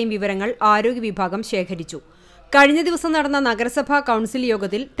തൊഴിലാളികളുടെയും വിവരങ്ങൾ ആരോഗ്യ വിഭാഗം ശേഖരിച്ചു. കഴിഞ്ഞ ദിവസം നടന്ന നഗരസഭാ കൌൺസിൽ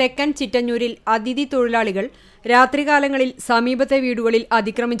യോഗത്തിൽ തെക്കൻ ചിറ്റഞ്ഞൂരിൽ അതിഥി തൊഴിലാളികൾ രാത്രികാലങ്ങളിൽ സമീപത്തെ വീടുകളിൽ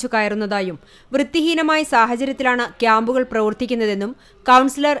അതിക്രമിച്ചു കയറുന്നതായും വൃത്തിഹീനമായ സാഹചര്യത്തിലാണ് ക്യാമ്പുകൾ പ്രവർത്തിക്കുന്നതെന്നും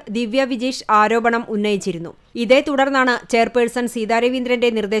കൌൺസിലർ ദിവ്യ വിജേഷ് ആരോപണം ഉന്നയിച്ചിരുന്നു. ഇതേ തുടർന്നാണ് ചെയർപേഴ്സൺ സീതാരവീന്ദ്രന്റെ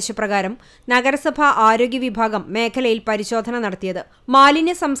നിർദ്ദേശപ്രകാരം നഗരസഭാ ആരോഗ്യ വിഭാഗം മേഖലയിൽ പരിശോധന നടത്തിയത്.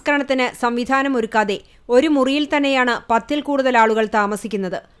 മാലിന്യ സംസ്കരണത്തിന് സംവിധാനമൊരുക്കാതെ ഒരു മുറിയിൽ തന്നെയാണ് 10-ൽ കൂടുതൽ ആളുകൾ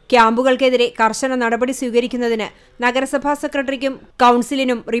താമസിക്കുന്നത്. ക്യാമ്പുകൾക്കെതിരെ കർശന നടപടി സ്വീകരിക്കുന്നതിന് നഗരസഭാ സെക്രട്ടറിക്കും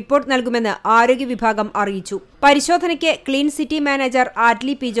കൌൺസിലിനും റിപ്പോർട്ട് നൽകുമെന്ന് ആരോഗ്യ വിഭാഗം അറിയിച്ചു. പരിശോധനയ്ക്ക് clean city manager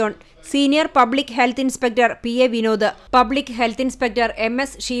Attlee P John, senior public health inspector PA Vinod, public health inspector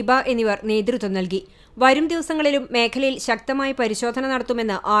MS Sheeba എന്നിവർ നേതൃത്വം നൽകി. വരും ദിവസങ്ങളിലും മേഖലയിൽ ശക്തമായ പരിശോധന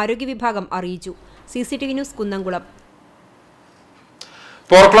നടത്തുമെന്ന് ആരോഗ്യ വിഭാഗം അറിയിച്ചു. CCTV news, Kunnamkulam.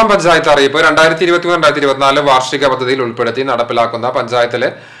 പോർക്കുളം പഞ്ചായത്ത് അറിയിപ്പ് 2023-2024 വാർഷിക പദ്ധതിയിൽ ഉൾപ്പെടുത്തി നടപ്പിലാക്കുന്ന പഞ്ചായത്തിലെ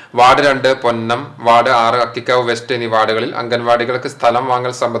ward 2 Ponnam, ward 6 Akkikkavu west എന്നീ വാർഡുകളിൽ അംഗൻവാടികൾക്ക് സ്ഥലം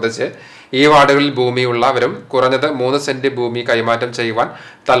വാങ്ങൽ സംബന്ധിച്ച് ഈ വാർഡുകളിൽ ഭൂമിയുള്ളവരും കുറഞ്ഞത് 3 സെന്റ് ഭൂമി കൈമാറ്റം ചെയ്യുവാൻ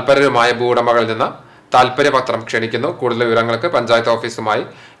തൽപരരുമായ ഭൂവുടമകളിൽ നിന്ന് താൽപര്യപത്രം ക്ഷണിക്കുന്നു. കൂടുതൽ വിവരങ്ങൾക്ക് പഞ്ചായത്ത് ഓഫീസുമായി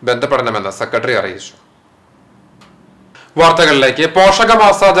ബന്ധപ്പെടണമെന്ന് സെക്രട്ടറി അറിയിച്ചു. വാർത്തകളിലേക്ക്.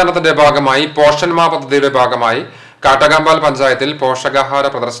 പോഷകമാസാചരണത്തിന്റെ ഭാഗമായി പോഷന്മാ പദ്ധതിയുടെ ഭാഗമായി കാട്ടകാമ്പാൽ പഞ്ചായത്തിൽ പോഷകാഹാര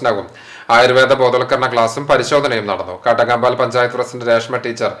പ്രദർശനവും ആയുർവേദ ബോധവൽക്കരണ ക്ലാസും പരിശോധനയും നടന്നു. കാട്ടകാമ്പാൽ പഞ്ചായത്ത് പ്രസിഡന്റ് രേഷ്മ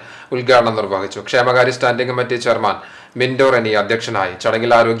ടീച്ചർ ഉദ്ഘാടനം നിർവഹിച്ചു. ക്ഷേമകാര്യ standing committee chairman Minto Reni അധ്യക്ഷനായി.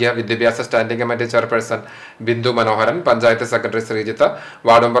 ചടങ്ങിൽ ആരോഗ്യ വിദ്യാഭ്യാസ സ്റ്റാൻഡിംഗ് കമ്മിറ്റി ചെയർപേഴ്സൺ ബിന്ദു മനോഹരൻ, പഞ്ചായത്ത് സെക്രട്ടറി ശ്രീജിത്ത്,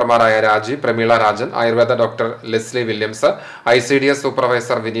 വാർഡ് മെമ്പർമാരായ രാജി, Prameela Rajan, Ayurveda doctor Leslie Williams, ICDS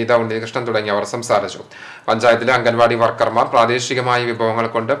supervisor വിനീത ഉണ്ണികൃഷ്ണൻ തുടങ്ങിയവർ സംസാരിച്ചു. പഞ്ചായത്തിലെ അംഗൻവാടി വർക്കർമാർ പ്രാദേശികമായ വിഭവങ്ങൾ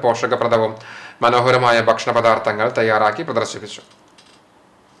കൊണ്ട് പോഷകപ്രദവും മനോഹരമായ ഭക്ഷണ പദാർത്ഥങ്ങൾ തയ്യാറാക്കി പ്രദർശിപ്പിച്ചു.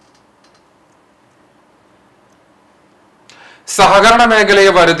 സഹകരണ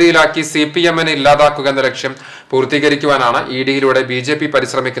മേഖലയെ വരുതിയിലാക്കി CPM-നെ ഇല്ലാതാക്കുക എന്ന ലക്ഷ്യം പൂർത്തീകരിക്കുവാനാണ് ED-യിലൂടെ BJP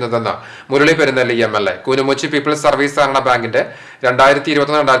പരിശ്രമിക്കുന്നതെന്ന് Murali Perunnelli MLA. കൂനുമുച്ചി people's service സഹകരണ ബാങ്കിന്റെ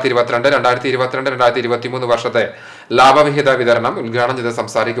 2021-2022, 2022-2023 വർഷത്തെ ലാഭവിഹിത വിതരണം ഉദ്ഘാടനം ചെയ്ത്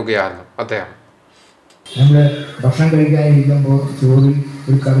സംസാരിക്കുകയായിരുന്നു അദ്ദേഹം. നമ്മൾ ഭക്ഷണം കഴിക്കാനിരിക്കുമ്പോൾ ചോറിൽ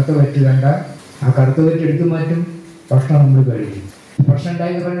ഒരു കറുത്ത വറ്റ് കണ്ട ആ കറുത്ത വറ്റ് എടുത്തു മാറ്റും, ഭക്ഷണം നമ്മൾ കഴിക്കും. പ്രശ്നം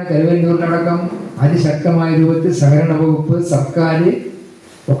ഉണ്ടായി പറഞ്ഞാൽ കരുവന്നൂരിനടക്കം അതിശക്തമായ രൂപത്തിൽ സഹകരണ വകുപ്പ്, സർക്കാർ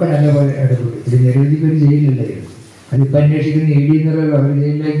ഒക്കെ നല്ലപോലെ ഇടപെടും. ഇത് നിരവധിക്ക് ഒരു ജയിലില്ലായിരുന്നു. അതിപ്പോൾ അന്വേഷിക്കുന്ന ED എന്നുള്ളത് അവർ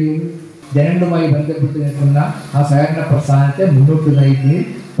ജയിലിലേക്ക് ജനങ്ങളുമായി ബന്ധപ്പെട്ട് നിൽക്കുന്ന ആ സഹകരണ പ്രസ്ഥാനത്തെ മുന്നോട്ട് നയിക്കുകയും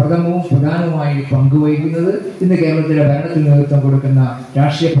പ്രഥമവും പ്രധാനമായി പങ്കുവഹിക്കുന്നത് ഇന്ന് കേരളത്തിലെ ഭരണത്തിൽ നേതൃത്വം കൊടുക്കുന്ന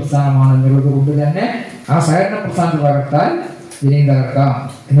രാഷ്ട്രീയ പ്രസ്ഥാനമാണെന്നുള്ളത് കൊണ്ട് തന്നെ ആ സഹകരണ പ്രസ്ഥാനം തകർത്താൽ ഇനിയും തകർക്കാം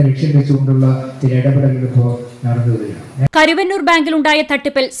എന്ന ലക്ഷ്യം വെച്ചുകൊണ്ടുള്ള ചില ഇടപെടലുകൾ ഇപ്പോൾ നടന്നു വരികയാണ്. കരുവന്നൂർ ബാങ്കിലുണ്ടായ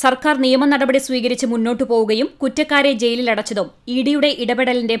തട്ടിപ്പിൽ സർക്കാർ നിയമ നടപടി സ്വീകരിച്ച് മുന്നോട്ടു പോവുകയും കുറ്റക്കാരെ ജയിലിലടച്ചതും ED-യുടെ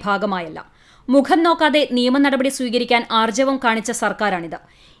ഇടപെടലിന്റെ ഭാഗമായല്ല. മുഖം നോക്കാതെ നിയമ നടപടി സ്വീകരിക്കാൻ ആർജവം കാണിച്ച സർക്കാരാണിത്.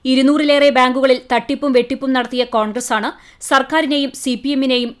 200-ലേറെ ബാങ്കുകളിൽ തട്ടിപ്പും വെട്ടിപ്പും നടത്തിയ കോൺഗ്രസാണ് സർക്കാരിനെയും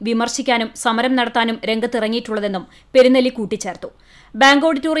CPM-നെയും വിമർശിക്കാനും സമരം നടത്താനും രംഗത്തിറങ്ങിയിട്ടുള്ളതെന്നും പെരുന്നെല്ലി കൂട്ടിച്ചേർത്തു. ബാങ്ക്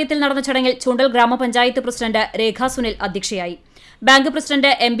ഓഡിറ്റോറിയത്തിൽ നടന്ന ചടങ്ങിൽ ചുണ്ടൽ ഗ്രാമപഞ്ചായത്ത് പ്രസിഡന്റ് രേഖാ സുനിൽ അധ്യക്ഷയായി. ബാങ്ക്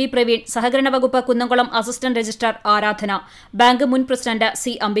പ്രസിഡന്റ് MB പ്രവീൺ, സഹകരണ വകുപ്പ് കുന്നംകുളം അസിസ്റ്റന്റ് രജിസ്ട്രാർ ആരാധന, ബാങ്ക് മുൻ president C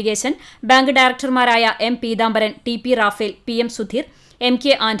Ambikesan, bank ഡയറക്ടർമാരായ M Peethambaran, TP Rafale, PM Sudheer, MK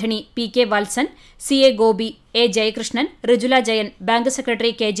Antony, PK Valsan, CA Gopi, A Jayakrishnan, ഋജുല Jayan, bank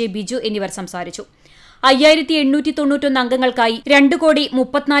secretary KJ Biju എന്നിവർ സംസാരിച്ചു. 5891 അംഗങ്ങൾക്കായി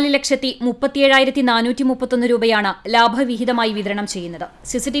 2,34,37,431 രൂപയാണ് ലാഭവിഹിതമായി വിതരണം ചെയ്യുന്നത്.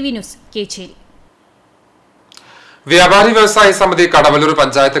 CCTV news, Kecheri. വ്യാപാരി വ്യവസായി സമിതി കടവല്ലൂർ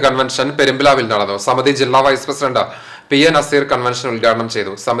പഞ്ചായത്ത് കൺവെൻഷൻ പെരുമ്പിലാവിൽ നടന്നു. സമിതി ജില്ലാ vice president PA Naseer convention ഉദ്ഘാടനം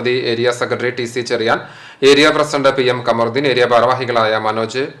ചെയ്തു. സമിതി area secretary TC Cherian, area president PM Kamaruddin, area ഭാരവാഹികളായ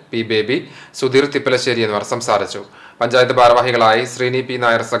മനോജ് P ബേബി, സുധീർ തിപ്പലശ്ശേരി എന്നിവർ സംസാരിച്ചു. പഞ്ചായത്ത് ഭാരവാഹികളായി Sreeni P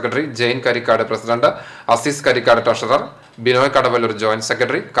Nair secretary, Jain Karikkad president, Azeez Karikkad treasurer, Binoy Kadavallur joint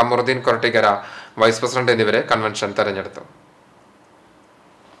secretary, Kamaruddin Korattikkara vice president എന്നിവരെ കൺവെൻഷൻ തെരഞ്ഞെടുത്തു.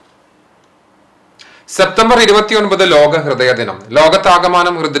 സെപ്റ്റംബർ 29 ലോക ഹൃദയ ദിനം.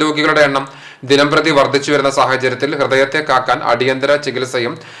 ലോകത്താകമാനം ഹൃദ്രോഗികളുടെ എണ്ണം ദിനംപ്രതി വർദ്ധിച്ചുവരുന്ന സാഹചര്യത്തിൽ ഹൃദയത്തെ കാക്കാൻ അടിയന്തര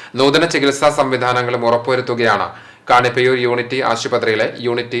ചികിത്സയും നൂതന ചികിത്സാ സംവിധാനങ്ങളും ഉറപ്പുവരുത്തുകയാണ് കാണിപ്പയൂർ യൂണിറ്റി ആശുപത്രിയിലെ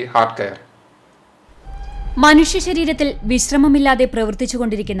യൂണിറ്റി ഹാർട്ട് കെയർ. മനുഷ്യ ശരീരത്തിൽ വിശ്രമമില്ലാതെ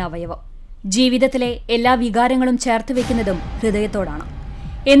പ്രവർത്തിച്ചുകൊണ്ടിരിക്കുന്ന അവയവം. ജീവിതത്തിലെ എല്ലാ വികാരങ്ങളും ചേർത്ത് വെക്കുന്നതും ഹൃദയത്തോടാണ്.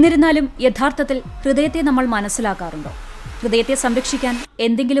 എന്നിരുന്നാലും യഥാർത്ഥത്തിൽ ഹൃദയത്തെ നമ്മൾ മനസ്സിലാക്കാറുണ്ടോ? ഹൃദയത്തെ സംരക്ഷിക്കാൻ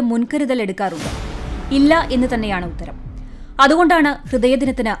എന്തെങ്കിലും മുൻകരുതൽ എടുക്കാറുണ്ടോ? ഇല്ല എന്ന് തന്നെയാണ് ഉത്തരം. അതുകൊണ്ടാണ്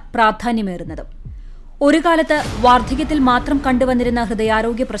ഹൃദയദിനത്തിന് പ്രാധാന്യമേറുന്നത്. ഒരു കാലത്ത് വാർദ്ധക്യത്തിൽ മാത്രം കണ്ടുവന്നിരുന്ന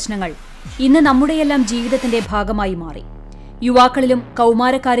ഹൃദയാരോഗ്യ പ്രശ്നങ്ങൾ ഇന്ന് നമ്മുടെയെല്ലാം ജീവിതത്തിന്റെ ഭാഗമായി മാറി. യുവാക്കളിലും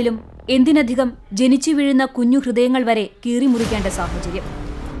കൗമാരക്കാരിലും, എന്തിനധികം ജനിച്ചു വീഴുന്ന കുഞ്ഞു ഹൃദയങ്ങൾ വരെ കീറിമുറിക്കേണ്ട സാഹചര്യം.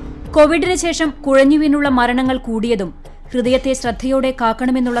 കോവിഡിന് ശേഷം കുഴഞ്ഞു വീണുള്ള മരണങ്ങൾ കൂടിയതും ഹൃദയത്തെ ശ്രദ്ധയോടെ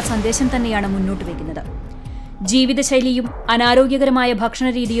കാക്കണമെന്നുള്ള സന്ദേശം തന്നെയാണ് മുന്നോട്ട് വയ്ക്കുന്നത്. ജീവിതശൈലിയും അനാരോഗ്യകരമായ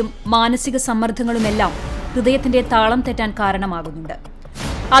ഭക്ഷണരീതിയും മാനസിക സമ്മർദ്ദങ്ങളുമെല്ലാം ഹൃദയത്തിന്റെ താളം തെറ്റാൻ കാരണമാകുന്നുണ്ട്.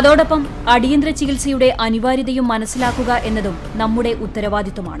 അതോടൊപ്പം അടിയന്തര ചികിത്സയുടെ അനിവാര്യതയും മനസ്സിലാക്കുക എന്നതും നമ്മുടെ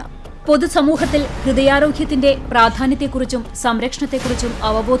ഉത്തരവാദിത്വമാണ്. പൊതുസമൂഹത്തിൽ ഹൃദയാരോഗ്യത്തിന്റെ പ്രാധാന്യത്തെക്കുറിച്ചും സംരക്ഷണത്തെക്കുറിച്ചും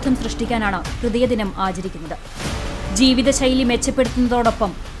അവബോധം സൃഷ്ടിക്കാനാണ് ഹൃദയദിനം ആചരിക്കുന്നത്. ജീവിതശൈലി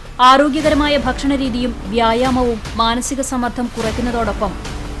മെച്ചപ്പെടുത്തുന്നതോടൊപ്പം ആരോഗ്യകരമായ ഭക്ഷണരീതിയും വ്യായാമവും മാനസിക സമ്മർദ്ദം കുറയ്ക്കുന്നതോടൊപ്പം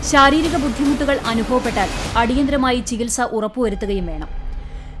ശാരീരിക ബുദ്ധിമുട്ടുകൾ അനുഭവപ്പെട്ടാൽ അടിയന്തരമായി ചികിത്സ ഉറപ്പുവരുത്തുകയും വേണം.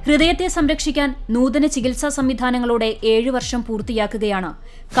 ഹൃദയത്തെ സംരക്ഷിക്കാൻ നൂതന ചികിത്സാ സംവിധാനങ്ങളോടെ 7 വർഷം പൂർത്തിയാക്കുകയാണ്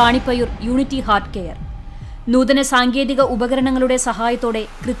കാണിപ്പയൂർ യൂണിറ്റി ഹാർട്ട് കെയർ. നൂതന സാങ്കേതിക ഉപകരണങ്ങളുടെ സഹായത്തോടെ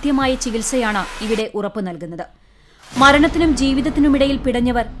കൃത്യമായ ചികിത്സയാണ് ഇവിടെ ഉറപ്പു നൽകുന്നത്. മരണത്തിനും ജീവിതത്തിനുമിടയിൽ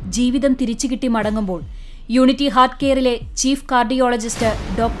പിടഞ്ഞവർ ജീവിതം തിരിച്ചുകിട്ടി മടങ്ങുമ്പോൾ unity heart കെയറിലെ chief cardiologist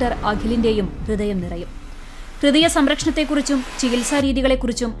doctor അഖിലിന്റെയും ഹൃദയം നിറയും. ഹൃദയ സംരക്ഷണത്തെക്കുറിച്ചും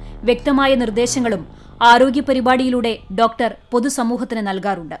ചികിത്സാരീതികളെക്കുറിച്ചും വ്യക്തമായ നിർദ്ദേശങ്ങളും ആരോഗ്യ പരിപാടിയിലൂടെ ഡോക്ടർ പൊതുസമൂഹത്തിന്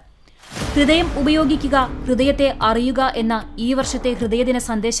നൽകാറുണ്ട്. ഹൃദയം ഉപയോഗിക്കുക, ഹൃദയത്തെ അറിയുക എന്ന ഈ വർഷത്തെ ഹൃദയദിന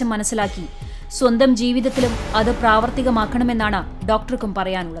സന്ദേശം മനസ്സിലാക്കി സ്വന്തം ജീവിതത്തിലും അത് പ്രാവർത്തികമാക്കണമെന്നാണ് ഡോക്ടർക്കും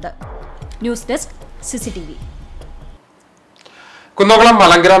പറയാനുള്ളത്. News desk CCTV. Kunnamkulam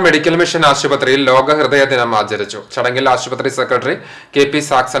Malankara medical mission ആശുപത്രിയിൽ ലോക ഹൃദയ ദിനം ആചരിച്ചു. ചടങ്ങിൽ ആശുപത്രി സെക്രട്ടറി KP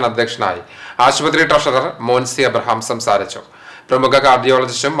സാക്സൺ അധ്യക്ഷനായി. ആശുപത്രി ട്രഷറർ മോൻസി അബ്രഹാം സംസാരിച്ചു. പ്രമുഖ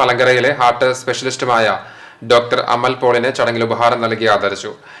കാർഡിയോളജിസ്റ്റും മലങ്കരയിലെ ഹാർട്ട് സ്പെഷ്യലിസ്റ്റുമായ ഡോക്ടർ അമൽ പോളിനെ ചടങ്ങിൽ ഉപഹാരം നൽകി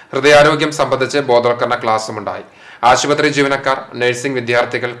ആദരിച്ചു. ഹൃദയാരോഗ്യം സംബന്ധിച്ച് ബോധവൽക്കരണ ക്ലാസുമുണ്ടായി. ആശുപത്രി ജീവനക്കാർ, നഴ്സിംഗ്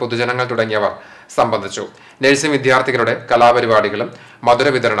വിദ്യാർത്ഥികൾ, പൊതുജനങ്ങൾ തുടങ്ങിയവർ സംബന്ധിച്ചു. നഴ്സിംഗ് വിദ്യാർത്ഥികളുടെ കലാപരിപാടികളും മധുര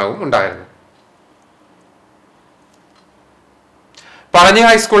വിതരണവും ഉണ്ടായിരുന്നു. പഴഞ്ഞി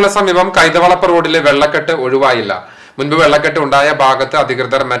ഹൈസ്കൂളിന് സമീപം കൈതവളപ്പ് റോഡിലെ വെള്ളക്കെട്ട് ഒഴിവായില്ല. മുൻപ് വെള്ളക്കെട്ട് ഉണ്ടായ ഭാഗത്ത്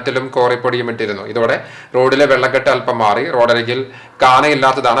അധികൃതർ മെറ്റലും കോറിപ്പൊടിയും ഇട്ടിരുന്നു. ഇതോടെ റോഡിലെ വെള്ളക്കെട്ട് അല്പം മാറി. റോഡരികിൽ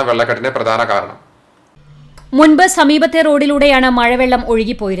കാനയില്ലാത്തതാണ് വെള്ളക്കെട്ടിന്റെ പ്രധാന കാരണം. മുൻപ് സമീപത്തെ റോഡിലൂടെയാണ് മഴവെള്ളം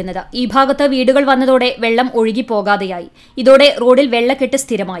ഒഴുകിപ്പോയിരുന്നത്. ഈ ഭാഗത്ത് വീടുകൾ വന്നതോടെ വെള്ളം ഒഴുകിപ്പോകാതെയായി. ഇതോടെ റോഡിൽ വെള്ളക്കെട്ട്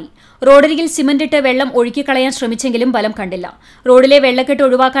സ്ഥിരമായി. റോഡരികിൽ സിമന്റിട്ട് വെള്ളം ഒഴുക്കിക്കളയാൻ ശ്രമിച്ചെങ്കിലും ഫലം കണ്ടില്ല. റോഡിലെ വെള്ളക്കെട്ട്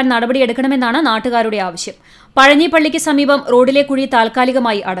ഒഴിവാക്കാൻ നടപടിയെടുക്കണമെന്നാണ് നാട്ടുകാരുടെ ആവശ്യം. പഴഞ്ഞി പള്ളിക്ക് സമീപം റോഡിലെ കുഴി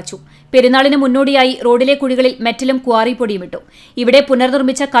താൽക്കാലികമായി അടച്ചു. പെരുന്നാളിന് മുന്നോടിയായി റോഡിലെ കുഴികളിൽ മെറ്റലും ക്വാറിപ്പൊടിയും ഇട്ടു. ഇവിടെ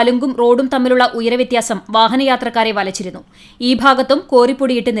പുനർനിർമ്മിച്ച കലുങ്കും റോഡും തമ്മിലുള്ള ഉയരവ്യത്യാസം വാഹനയാത്രക്കാരെ വലച്ചിരുന്നു. ഈ ഭാഗത്തും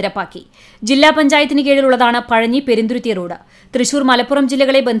കോറിപ്പൊടിയിട്ട് നിരപ്പാക്കി. ജില്ലാ പഞ്ചായത്തിന് കീഴിലുള്ളതാണ് പഴഞ്ഞി പെരുന്തുരുത്തി റോഡ്. തൃശൂർ, മലപ്പുറം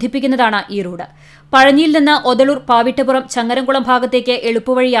ജില്ലകളെ ബന്ധിപ്പിക്കുന്നതാണ് ഈ റോഡ്. പഴഞ്ഞിയിൽ നിന്ന് ഒതളൂർ, പാവിട്ടപ്പുറം, ചങ്ങരംകുളം ഭാഗത്തേക്ക്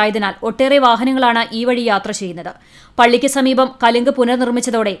എളുപ്പവഴിയായതിനാൽ ഒട്ടേറെ വാഹനങ്ങളാണ് ഈ വഴി യാത്ര ചെയ്യുന്നത്. പള്ളിക്ക് സമീപം കലുങ്ക്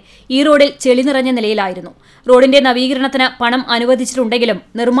പുനർനിർമ്മിച്ചതോടെ ഈ റോഡിൽ ചെളി നിറഞ്ഞ നിലയിലായിരുന്നു. റോഡിന്റെ നവീകരണത്തിന് പണം അനുവദിച്ചിട്ടുണ്ടെങ്കിലും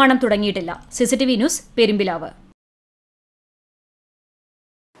നിർമ്മാണം തുടങ്ങിയിട്ടില്ല. CCTV news, Perumpilavu.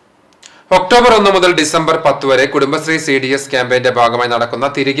 ഒക്ടോബർ 1 മുതൽ ഡിസംബർ 10 വരെ കുടുംബശ്രീ CDS ക്യാമ്പയിന്റെ ഭാഗമായി നടക്കുന്ന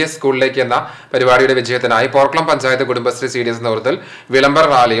തിരികെ സ്കൂളിലേക്ക് എന്ന പരിപാടിയുടെ വിജയത്തിനായി പോർക്കുളം പഞ്ചായത്ത് കുടുംബശ്രീ CDS നേതൃത്വത്തിൽ വിളംബര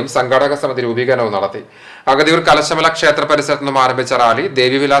റാലിയും സംഘാടക സമിതി രൂപീകരണവും നടത്തി. അഗതിയൂർ കലശമല ക്ഷേത്ര പരിസരത്ത് നിന്നും ആരംഭിച്ച റാലി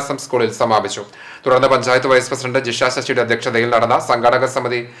ദേവിവിലാസം സ്കൂളിൽ സമാപിച്ചു. തുടർന്ന് പഞ്ചായത്ത് വൈസ് പ്രസിഡന്റ് ജിഷ ശശിയുടെ അധ്യക്ഷതയിൽ നടന്ന സംഘാടക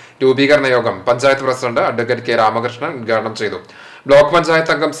സമിതി രൂപീകരണ യോഗം panchayat president advocate K Ramakrishnan ഉദ്ഘാടനം ചെയ്തു. ബ്ലോക്ക്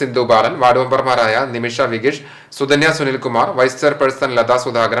പഞ്ചായത്ത് അംഗം സിന്ധു ബാലൻ, വാർഡ് മെമ്പർമാരായ നിമിഷ Vigeesh, Sudhanya Sunilkumar, vice chairperson Lata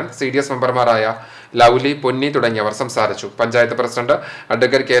Sudhakaran, CDS മെമ്പർമാരായ ലൗലി, പൊന്നി തുടങ്ങിയവർ സംസാരിച്ചു. Panchayat president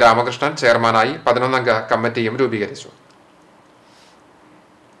advocate K Ramakrishnan ചെയർമാനായി 11-അംഗ കമ്മിറ്റിയും രൂപീകരിച്ചു.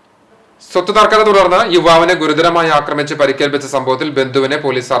 സ്വത്ത് തർക്കത്തെ തുടർന്ന് യുവാവിനെ ഗുരുതരമായി ആക്രമിച്ച് പരിക്കേൽപ്പിച്ച സംഭവത്തിൽ ബന്ധുവിനെ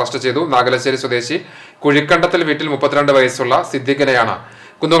പോലീസ് അറസ്റ്റ് ചെയ്തു. നാഗലശ്ശേരി സ്വദേശി കുഴിക്കണ്ടത്തിൽ വീട്ടിൽ 32 വയസ്സുള്ള സിദ്ദിഖിനെയാണ്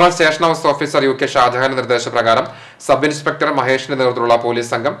Kunnamkulam station house officer UK ഷാജഹാന്റെ നിർദ്ദേശപ്രകാരം സബ് ഇൻസ്പെക്ടർ മഹേഷിന്റെ നേതൃത്വത്തിലുള്ള പോലീസ്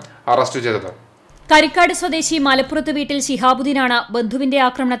സംഘം അറസ്റ്റ് ചെയ്തത്. കരിക്കാട് സ്വദേശി മലപ്പുറത്ത് വീട്ടിൽ ശിഹാബുദ്ദീനാണ് ബന്ധുവിന്റെ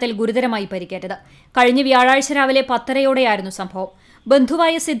ആക്രമണത്തിൽ ഗുരുതരമായി പരിക്കേറ്റത്. കഴിഞ്ഞ വ്യാഴാഴ്ച രാവിലെ 10:30യോടെയായിരുന്നു സംഭവം.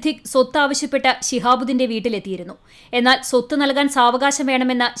 ബന്ധുവായ സിദ്ദിഖ് സ്വത്ത് ആവശ്യപ്പെട്ട് ശിഹാബുദ്ദീന്റെ വീട്ടിലെത്തിയിരുന്നു. എന്നാൽ സ്വത്ത് നൽകാൻ സാവകാശം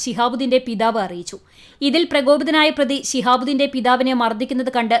വേണമെന്ന് ശിഹാബുദ്ദീന്റെ പിതാവ് അറിയിച്ചു. ഇതിൽ പ്രകോപിതനായ പ്രതി ശിഹാബുദ്ദീന്റെ പിതാവിനെ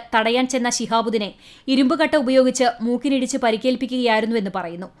മർദ്ദിക്കുന്നത് കണ്ട് തടയാൻ ചെന്ന ശിഹാബുദ്ദീനെ ഇരുമ്പുകട്ട ഉപയോഗിച്ച് മൂക്കിനിടിച്ച് പരിക്കേൽപ്പിക്കുകയായിരുന്നുവെന്ന്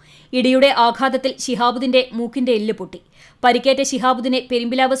പറയുന്നു. ഇടിയുടെ ആഘാതത്തിൽ ശിഹാബുദ്ദീന്റെ മൂക്കിന്റെ എല്ല് പൊട്ടി. പരിക്കേറ്റ ശിഹാബുദ്ദീനെ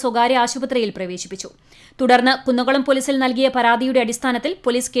പെരുമ്പിലാവ് സ്വകാര്യ ആശുപത്രിയിൽ പ്രവേശിപ്പിച്ചു. തുടർന്ന് കുന്നംകുളം പോലീസിൽ നൽകിയ പരാതിയുടെ അടിസ്ഥാനത്തിൽ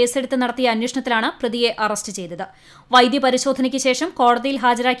പോലീസ് കേസെടുത്ത് നടത്തിയ അന്വേഷണത്തിലാണ് പ്രതിയെ അറസ്റ്റ് ചെയ്തത്. വൈദ്യപരിശോധനയ്ക്ക് ശേഷം കോടതിയിൽ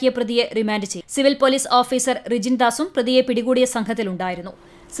ഹാജരാക്കിയ പ്രതിയെ റിമാൻഡ് ചെയ്തു. സിവിൽ പോലീസ് ഓഫീസർ റിജിൻ ദാസും പ്രതിയെ പിടികൂടിയ സംഘത്തിലുണ്ടായിരുന്നു.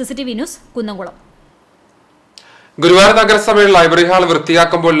 CCTV news, Kunnamkulam. ഗുരുവായൂർ നഗരസഭയിൽ ലൈബ്രറി ഹാൾ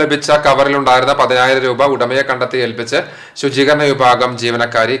വൃത്തിയാക്കുമ്പോൾ ലഭിച്ച കവറിലുണ്ടായിരുന്ന 10,000 രൂപ ഉടമയെ കണ്ടെത്തി ഏൽപ്പിച്ച് ശുചീകരണ വിഭാഗം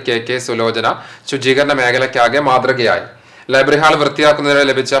ജീവനക്കാരി KK സുലോചന ശുചീകരണ മേഖലയ്ക്കാകെ മാതൃകയായി. ലൈബ്രറി ഹാൾ വൃത്തിയാക്കുന്നതിന്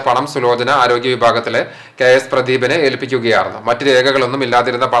ലഭിച്ച പണം സുലോചന ആരോഗ്യ വിഭാഗത്തിലെ KS പ്രദീപിനെ ഏൽപ്പിക്കുകയായിരുന്നു. മറ്റ് രേഖകളൊന്നും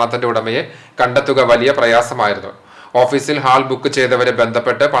ഇല്ലാതിരുന്ന പണത്തിന്റെ ഉടമയെ കണ്ടെത്തുക വലിയ പ്രയാസമായിരുന്നു. ഓഫീസിൽ ഹാൾ ബുക്ക് ചെയ്തവരെ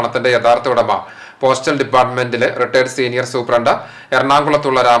ബന്ധപ്പെട്ട് പണത്തിന്റെ യഥാർത്ഥ ഉടമ postal ഡിപ്പാർട്ട്മെന്റിലെ retired senior superintendent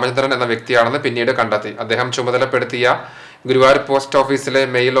എറണാകുളത്തുള്ള Ramachandran എന്ന വ്യക്തിയാണെന്ന് പിന്നീട് കണ്ടെത്തി. അദ്ദേഹം ചുമതലപ്പെടുത്തിയ ഗുരുവായൂർ പോസ്റ്റ് ഓഫീസിലെ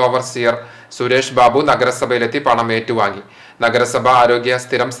മെയിൽ ഓവർസിയർ സുരേഷ് ബാബു നഗരസഭയിലെത്തി പണം ഏറ്റുവാങ്ങി. നഗരസഭ ആരോഗ്യ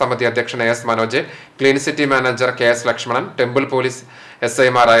സ്ഥിരം സമിതി അധ്യക്ഷൻ AS Manoj, clean city manager KS Lakshmanan, temple police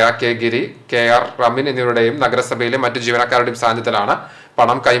SI-മാരായ K ഗിരി, KR റമിൻ എന്നിവരുടെയും നഗരസഭയിലെ മറ്റു ജീവനക്കാരുടെയും സാന്നിധ്യത്തിലാണ്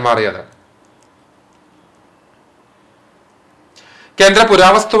പണം കൈമാറിയത്. കേന്ദ്ര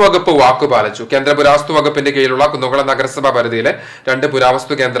പുരാവസ്തു വകുപ്പ് വാക്കുപാലിച്ചു. കേന്ദ്ര പുരാവസ്തു വകുപ്പിന്റെ കീഴിലുള്ള കുന്നംകുളം നഗരസഭ പരിധിയിലെ 2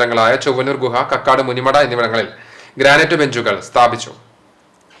 പുരാവസ്തു കേന്ദ്രങ്ങളായ ചൊവ്വന്നൂർ ഗുഹ, കക്കാട് മുനിമട എന്നിവിടങ്ങളിൽ ഗ്രാനൈറ്റ് ബെഞ്ചുകൾ സ്ഥാപിച്ചു.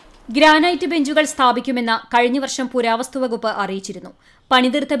 ഗ്രാനൈറ്റ് ബെഞ്ചുകൾ സ്ഥാപിക്കുമെന്ന് കഴിഞ്ഞ വർഷം പുരാവസ്തു വകുപ്പ് അറിയിച്ചിരുന്നു.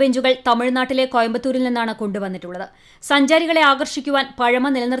 പണിതീർത്ത ബെഞ്ചുകൾ തമിഴ്നാട്ടിലെ കോയമ്പത്തൂരിൽ നിന്നാണ് കൊണ്ടുവന്നിട്ടുള്ളത്. സഞ്ചാരികളെ ആകർഷിക്കുവാൻ പഴമ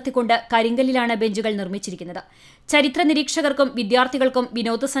നിലനിർത്തിക്കൊണ്ട് കരിങ്കല്ലിലാണ് ബെഞ്ചുകൾ നിർമ്മിച്ചിരിക്കുന്നത്. ചരിത്ര നിരീക്ഷകർക്കും വിദ്യാർത്ഥികൾക്കും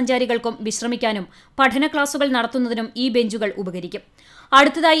വിനോദസഞ്ചാരികൾക്കും വിശ്രമിക്കാനും പഠന ക്ലാസുകൾ നടത്തുന്നതിനും ഈ ബെഞ്ചുകൾ ഉപകരിക്കും.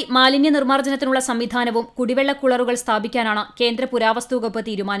 അടുത്തതായി മാലിന്യ നിർമ്മാർജ്ജനത്തിനുള്ള സംവിധാനവും കുടിവെള്ള കുളറുകൾ സ്ഥാപിക്കാനാണ് കേന്ദ്ര പുരാവസ്തു വകുപ്പ്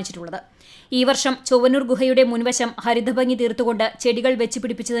തീരുമാനിച്ചിട്ടുള്ളത്. ഈ വർഷം ചൊവ്വന്നൂർ ഗുഹയുടെ മുൻവശം ഹരിതഭംഗി തീർത്തുകൊണ്ട് ചെടികൾ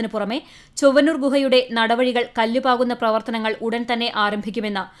വെച്ചുപിടിപ്പിച്ചതിനു പുറമെ ചൊവ്വന്നൂർ ഗുഹയുടെ നടവഴികൾ കല്ലുപാകുന്ന പ്രവർത്തനങ്ങൾ ഉടൻ തന്നെ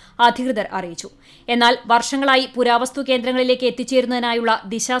ആരംഭിക്കുമെന്ന് അധികൃതർ അറിയിച്ചു. എന്നാൽ വർഷങ്ങളായി പുരാവസ്തു കേന്ദ്രങ്ങളിലേക്ക് എത്തിച്ചേരുന്നതിനായുള്ള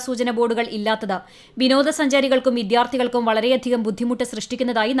ദിശാസൂചന ബോർഡുകൾ ഇല്ലാത്തത് വിനോദസഞ്ചാരികൾക്കും വിദ്യാർത്ഥികൾക്കും വളരെയധികം ബുദ്ധിമുട്ട്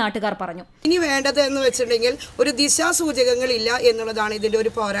സൃഷ്ടിക്കുന്നതായി നാട്ടുകാർ പറഞ്ഞു. ഇനി വേണ്ടത് എന്ന് വെച്ചിട്ടുണ്ടെങ്കിൽ ഒരു ദിശാസൂചകങ്ങളില്ല എന്നുള്ളതാണ് ഇതിൻ്റെ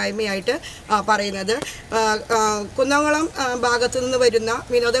ഒരു പോരായ്മയായിട്ട് പറയുന്നത്. കുന്നംകുളം ഭാഗത്തു നിന്ന് വരുന്ന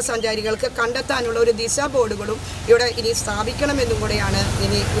വിനോദസഞ്ചാരികൾക്ക് കണ്ടെത്താനുള്ള ഒരു ദിശാ ബോർഡുകളും ഇവിടെ ഇനി സ്ഥാപിക്കണമെന്നും കൂടെയാണ്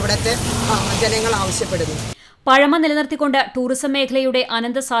ഇനി ഇവിടുത്തെ ജനങ്ങൾ ആവശ്യപ്പെടുന്നത്. പഴമ നിലനിർത്തിക്കൊണ്ട് ടൂറിസം മേഖലയുടെ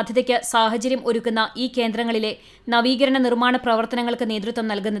അനന്ത സാധ്യതയ്ക്ക് സാഹചര്യം ഒരുക്കുന്ന ഈ കേന്ദ്രങ്ങളിലെ നവീകരണ നിർമ്മാണ പ്രവർത്തനങ്ങൾക്ക് നേതൃത്വം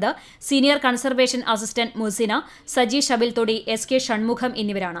നൽകുന്നത് senior conservation assistant Musina, Saji ഷബിൽത്തൊടി, SK Shanmugham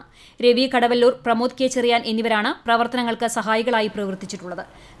എന്നിവരാണ്. രവി കടവല്ലൂർ, പ്രമോദ് കെ ചെറിയാൻ എന്നിവരാണ് പ്രവർത്തനങ്ങൾക്ക് സഹായികളായി പ്രവർത്തിച്ചിട്ടുള്ളത്.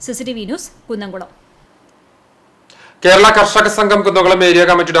 CCTV news, Kunnamkulam. കേരള കർഷക സംഘം കുന്നംകുളം ഏരിയ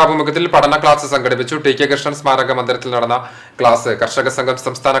കമ്മിറ്റിയുടെ ആഭിമുഖ്യത്തിൽ പഠന ക്ലാസ് സംഘടിപ്പിച്ചു. TK കൃഷ്ണൻ സ്മാരക മന്ദിരത്തിൽ നടന്ന ക്ലാസ് കർഷക സംഘം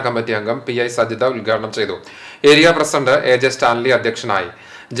സംസ്ഥാന കമ്മിറ്റി അംഗം PI സജിത ഉദ്ഘാടനം ചെയ്തു. ഏരിയ പ്രസിഡന്റ് AJ സ്റ്റാൻലി അധ്യക്ഷനായി.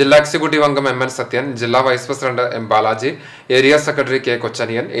 ജില്ലാ എക്സിക്യൂട്ടീവ് അംഗം MN സത്യൻ, ജില്ലാ vice president M Balaji, area secretary K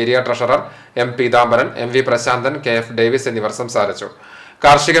Kochaniyan, area treasurer M Peethambaran, MV Prasanthan, KF Davis എന്നിവർ സംസാരിച്ചു.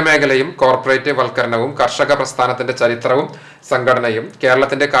 കാർഷിക മേഖലയും കോർപ്പറേറ്റ് വൽക്കരണവും കർഷക പ്രസ്ഥാനത്തിന്റെ ചരിത്രവും സംഘടനയും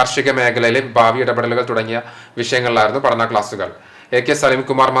കേരളത്തിന്റെ കാർഷിക മേഖലയിലെ ഭാവി ഇടപെടലുകൾ തുടങ്ങിയ വിഷയങ്ങളിലായിരുന്നു പഠന ക്ലാസുകൾ. AK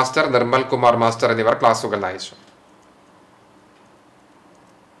Salim Kumar master, Nirmal Kumar master എന്നിവർ ക്ലാസുകൾ നയിച്ചു.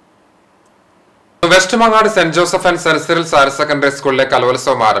 West Mangad saint Joseph and saint Cyril's higher secondary സ്കൂളിലെ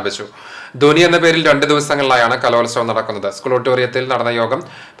കലോത്സവം ആരംഭിച്ചു. ധോനി എന്ന പേരിൽ 2 ദിവസങ്ങളിലായാണ് കലോത്സവം നടക്കുന്നത്. സ്കൂൾ ഓഡിറ്റോറിയത്തിൽ നടന്ന യോഗം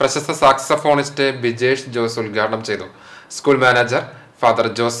പ്രശസ്ത സാക്സഫോണിസ്റ്റ് ബിജേഷ് ജോസ് ഉദ്ഘാടനം ചെയ്തു. സ്കൂൾ മാനേജർ ഫാദർ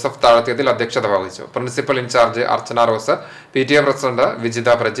ജോസഫ് താഴത്തിയതിൽ അധ്യക്ഷത വഹിച്ചു. പ്രിൻസിപ്പൽ ഇൻചാർജ് അർച്ചന rose, PTA president Vijitha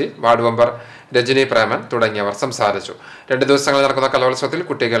Praji, ward member Rajani Preman തുടങ്ങിയവർ സംസാരിച്ചു. 2 ദിവസങ്ങളിൽ നടക്കുന്ന കലോത്സവത്തിൽ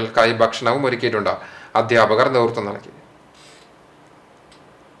കുട്ടികൾക്കായി ഭക്ഷണവും ഒരുക്കിയിട്ടുണ്ട്. അധ്യാപകർ നേതൃത്വം നൽകി.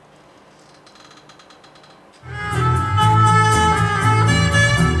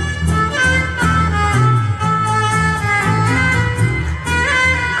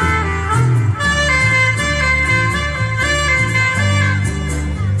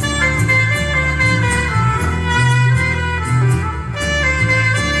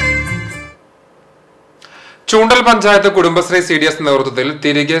 ചൂണ്ടൽ പഞ്ചായത്ത് കുടുംബശ്രീ CDS നേതൃത്വത്തിൽ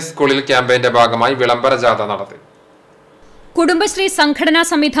തിരികെ സ്കൂളിൽ ക്യാമ്പയിന്റെ ഭാഗമായി വിളംബര ജാഥ നടത്തി. കുടുംബശ്രീ സംഘടനാ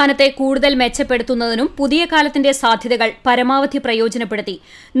സംവിധാനത്തെ കൂടുതൽ മെച്ചപ്പെടുത്തുന്നതിനും പുതിയ കാലത്തിന്റെ സാധ്യതകൾ പരമാവധി പ്രയോജനപ്പെടുത്തി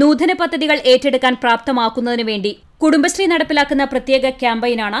നൂതന പദ്ധതികൾ ഏറ്റെടുക്കാൻ പ്രാപ്തമാക്കുന്നതിനു വേണ്ടി കുടുംബശ്രീ നടപ്പിലാക്കുന്ന പ്രത്യേക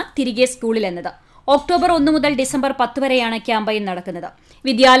ക്യാമ്പയിനാണ് തിരികെ സ്കൂളിൽ എന്നത്. ഒക്ടോബർ 1 മുതൽ ഡിസംബർ 10 വരെയാണ് ക്യാമ്പയിൻ നടക്കുന്നത്.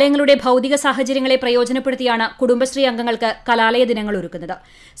 വിദ്യാലയങ്ങളുടെ ഭൌതിക സാഹചര്യങ്ങളെ പ്രയോജനപ്പെടുത്തിയാണ് കുടുംബശ്രീ അംഗങ്ങൾക്ക് കലാലയ ദിനങ്ങൾ ഒരുക്കുന്നത്.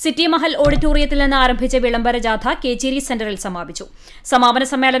 സിറ്റി മഹൽ ഓഡിറ്റോറിയത്തിൽ നിന്ന് ആരംഭിച്ച വിളംബര ജാഥ കേച്ചേരി സെന്ററിൽ സമാപിച്ചു. സമാപന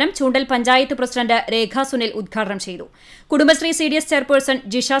സമ്മേളനം ചൂണ്ടൽ പഞ്ചായത്ത് പ്രസിഡന്റ് രേഖ സുനിൽ ഉദ്ഘാടനം ചെയ്തു. കുടുംബശ്രീ CDS ചെയർപേഴ്സൺ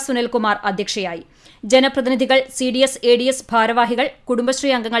ജിഷ സുനിൽകുമാർ അധ്യക്ഷയായി. ജനപ്രതിനിധികൾ, CDS ADS ഭാരവാഹികൾ,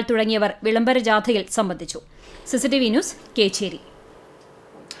 കുടുംബശ്രീ അംഗങ്ങൾ തുടങ്ങിയവർ വിളംബര ജാഥയിൽ സംബന്ധിച്ചു. CCTV news, Kecheri.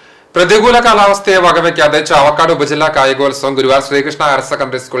 പ്രതികൂല കാലാവസ്ഥയെ വകവയ്ക്കാതെ ചാവക്കാട് ഉപജില്ലാ കായികോത്സവം ഗുരുവായൂർ ശ്രീകൃഷ്ണ ഹയർ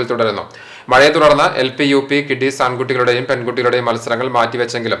സെക്കൻഡറി സ്കൂളിൽ തുടരുന്നു. മഴയെ തുടർന്ന് LP UP കിഡീസ് ആൺകുട്ടികളുടെയും പെൺകുട്ടികളുടെയും മത്സരങ്ങൾ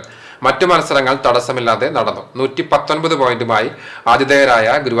മാറ്റിവെച്ചെങ്കിലും മറ്റു മത്സരങ്ങൾ തടസ്സമില്ലാതെ നടന്നു. 119 പോയിന്റുമായി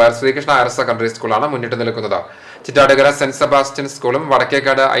ആതിഥേയരായ ഗുരുവായൂർ ശ്രീകൃഷ്ണ ഹയർ സെക്കൻഡറി സ്കൂളാണ് മുന്നിട്ട് നിൽക്കുന്നത്. ചിറ്റാടുകര സെന്റ് സെബാസ്റ്റ്യൻ സ്കൂളും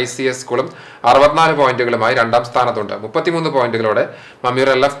വടക്കേക്കാട് ICS സ്കൂളും 64 പോയിന്റുകളുമായി 2ാം സ്ഥാനത്തുണ്ട്. 33 പോയിന്റുകളോടെ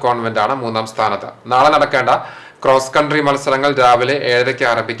മമ്മിയൂർ LF കോൺവെന്റ് ആണ് 3ാം സ്ഥാനത്ത്. നാളെ നടക്കേണ്ട ക്രോസ് കൺട്രി മത്സരങ്ങൾ രാവിലെ 7:30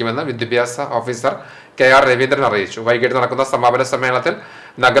 ആരംഭിക്കുമെന്ന് വിദ്യാഭ്യാസ ഓഫീസർ KR രവീന്ദ്രൻ അറിയിച്ചു. വൈകിട്ട് നടക്കുന്ന സമാപന സമ്മേളനത്തിൽ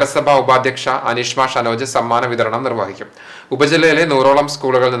നഗരസഭാ ഉപാധ്യക്ഷ അനീഷ്മ ഷനോജ് സമ്മാന വിതരണം നിർവഹിക്കും. ഉപജില്ലയിലെ 100ഓളം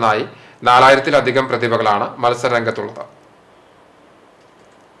സ്കൂളുകളിൽ നിന്നായി 4000-ലധികം പ്രതിഭകളാണ് മത്സരരംഗത്തുള്ളത്.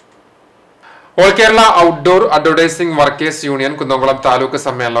 All Kerala outdoor advertising workers union Kunnamkulam taluk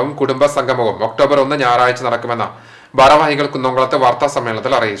സമ്മേളനവും കുടുംബ സംഗമവും ഒക്ടോബർ 1 ഞായറാഴ്ച നടക്കുമെന്ന് ഭാരവാഹികൾ കുന്നംകുളത്ത് വാർത്താ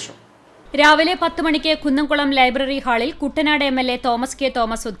സമ്മേളനത്തിൽ അറിയിച്ചു. രാവിലെ 10 മണിക്ക് കുന്നംകുളം ലൈബ്രറി ഹാളിൽ Kuttanad MLA Thomas K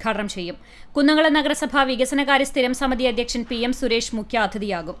Thomas ഉദ്ഘാടനം ചെയ്യും. കുന്നംകുളം നഗരസഭ വികസനകാര്യ സ്ഥിരം സമിതി അധ്യക്ഷൻ PM സുരേഷ്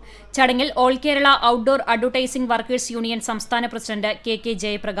മുഖ്യാതിഥിയാകും. ചടങ്ങിൽ all Kerala outdoor advertising workers union സംസ്ഥാന പ്രസിഡന്റ് KK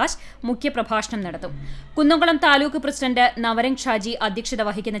ജയപ്രകാശ് മുഖ്യപ്രഭാഷണം നടത്തും. കുന്നംകുളം താലൂക്ക് പ്രസിഡന്റ് നവരംഗ് ഷാജി അധ്യക്ഷത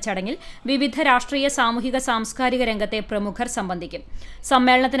വഹിക്കുന്ന ചടങ്ങിൽ വിവിധ രാഷ്ട്രീയ, സാമൂഹിക, സാംസ്കാരിക രംഗത്തെ പ്രമുഖർ സംബന്ധിക്കും.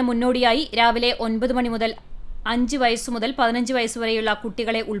 സമ്മേളനത്തിന് മുന്നോടിയായി രാവിലെ 9 മണി മുതൽ 5 വയസ്സു മുതൽ 15 വയസ്സുവരെയുള്ള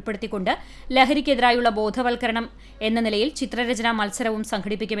കുട്ടികളെ ഉൾപ്പെടുത്തിക്കൊണ്ട് ലഹരിക്കെതിരായുള്ള ബോധവൽക്കരണം എന്ന നിലയിൽ ചിത്രരചനാ മത്സരവും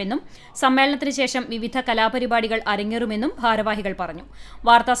സംഘടിപ്പിക്കുമെന്നും സമ്മേളനത്തിന് ശേഷം വിവിധ കലാപരിപാടികൾ അരങ്ങേറുമെന്നും ഭാരവാഹികൾ പറഞ്ഞു.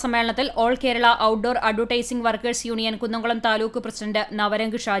 വാർത്താ സമ്മേളനത്തിൽ all Kerala outdoor advertising workers union Kunnamkulam taluk president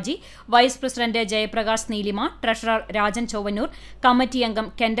Navrang Shaji, vice president Jayaprakash നീലിമ, ട്രഷറർ രാജൻ ചൊവ്വന്നൂർ, കമ്മിറ്റി അംഗം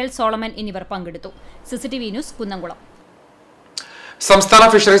കെൻഡൽ സോളമൻ എന്നിവർ പങ്കെടുത്തു. CCTV news Kunnamkulam. സംസ്ഥാന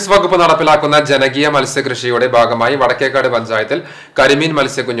ഫിഷറീസ് വകുപ്പ് നടപ്പിലാക്കുന്ന ജനകീയ മത്സ്യകൃഷിയുടെ ഭാഗമായി വടക്കേക്കാട് പഞ്ചായത്തിൽ കരിമീൻ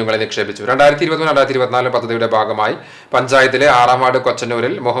മത്സ്യക്കുഞ്ഞുങ്ങളെ നിക്ഷേപിച്ചു. 2023-2024 പദ്ധതിയുടെ ഭാഗമായി പഞ്ചായത്തിലെ 6ാം വാർഡ്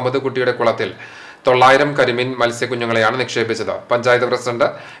കൊച്ചന്നൂരിൽ മുഹമ്മദ് കുട്ടിയുടെ കുളത്തിൽ 900 കരിമീൻ മത്സ്യക്കുഞ്ഞുങ്ങളെയാണ് നിക്ഷേപിച്ചത്. പഞ്ചായത്ത് പ്രസിഡന്റ്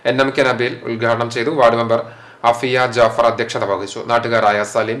NMK നബീൽ ഉദ്ഘാടനം ചെയ്തു. വാർഡ് മെമ്പർ അഫിയ ജാഫർ അധ്യക്ഷത വഹിച്ചു. നാട്ടുകാരായ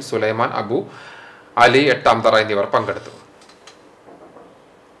സലീം, സുലൈമാൻ, അബു, അലി, 8ാം തറ എന്നിവർ പങ്കെടുത്തു.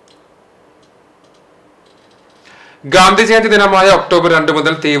 ഗാന്ധി ജയന്തി ദിനമായ ഒക്ടോബർ 2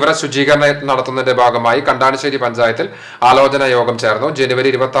 മുതൽ തീവ്ര ശുചീകരണ യജ്ഞം നടത്തുന്നതിന്റെ ഭാഗമായി കണ്ടാണശ്ശേരി പഞ്ചായത്തിൽ ആലോചന യോഗം ചേർന്നു. ജനുവരി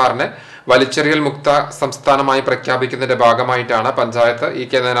 26-ന് വലിച്ചെറിയൽ മുക്ത സംസ്ഥാനമായി പ്രഖ്യാപിക്കുന്നതിന്റെ ഭാഗമായിട്ടാണ് പഞ്ചായത്ത്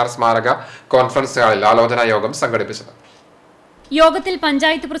EK നായനാർ സ്മാരക കോൺഫറൻസ് ഹാളിൽ ആലോചനാ യോഗം സംഘടിപ്പിച്ചത്. യോഗത്തിൽ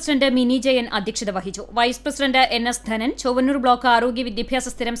പഞ്ചായത്ത് പ്രസിഡന്റ് മിനി ജയൻ അധ്യക്ഷത വഹിച്ചു. Vice president NS Dhanan, Chowwannur block ആരോഗ്യ വിദ്യാഭ്യാസ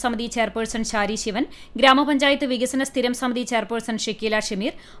സ്ഥിരം സമിതി ചെയർപേഴ്സൺ ഷാരി ശിവൻ, ഗ്രാമപഞ്ചായത്ത് വികസന സ്ഥിരം സമിതി ചെയർപേഴ്സൺ ഷക്കീല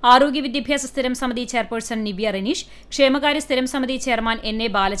ഷമീർ, ആരോഗ്യ വിദ്യാഭ്യാസ സ്ഥിരം സമിതി ചെയർപേഴ്സൺ നിവ്യ റനീഷ്, ക്ഷേമകാര്യ സ്ഥിരം സമിതി ചെയർമാൻ NA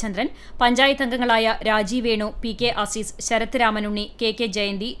ബാലചന്ദ്രൻ, പഞ്ചായത്ത് അംഗങ്ങളായ രാജീവ് വേണു, PK അസീസ്, ശരത് രാമനുണ്ണി, KK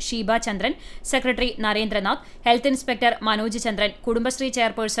ജയന്തി, ഷീബ ചന്ദ്രൻ, secretary Narendranath, health inspector Manoj ചന്ദ്രൻ, കുടുംബശ്രീ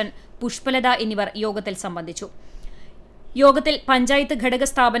ചെയർപേഴ്സൺ പുഷ്പലത എന്നിവർ യോഗത്തിൽ സംബന്ധിച്ചു. യോഗത്തിൽ പഞ്ചായത്ത് ഘടക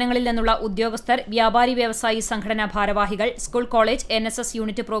സ്ഥാപനങ്ങളിൽ നിന്നുള്ള ഉദ്യോഗസ്ഥർ, വ്യാപാരി വ്യവസായി സംഘടനാ ഭാരവാഹികൾ, school college NSS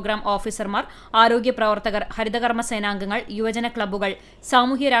unit programme ഓഫീസർമാർ, ആരോഗ്യ പ്രവർത്തകർ, ഹരിതകർമ്മ സേനാംഗങ്ങൾ, യുവജന ക്ലബ്ബുകൾ,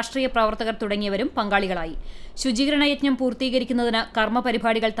 സാമൂഹ്യ രാഷ്ട്രീയ പ്രവർത്തകർ തുടങ്ങിയവരും പങ്കാളികളായി. ശുചീകരണ യജ്ഞം പൂർത്തീകരിക്കുന്നതിന് കർമ്മ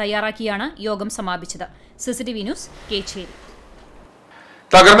പരിപാടികൾ തയ്യാറാക്കിയാണ് യോഗം സമാപിച്ചത്. CCTV news Kecheri.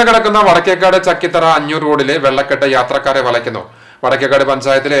 തകർന്നു കിടക്കുന്ന വടക്കേക്കാട് ചക്കിത്തറ അഞ്ഞൂർ റോഡിലെ വെള്ളക്കെട്ട് യാത്രക്കാരെ വലയ്ക്കുന്നു. വടക്കേക്കാട്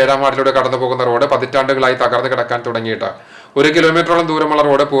പഞ്ചായത്തിലെ 7ാം വാർഡിലൂടെ കടന്നുപോകുന്ന റോഡ് പതിറ്റാണ്ടുകളായി തകർന്നു കിടക്കാൻ തുടങ്ങിയിട്ട് 1 കിലോമീറ്ററോളം ദൂരമുള്ള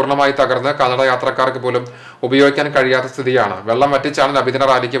റോഡ് പൂർണ്ണമായി തകർന്ന് കാൽനട യാത്രക്കാർക്ക് പോലും ഉപയോഗിക്കാൻ കഴിയാത്ത സ്ഥിതിയാണ്. വെള്ളം വറ്റിച്ചാണ് നബിദിന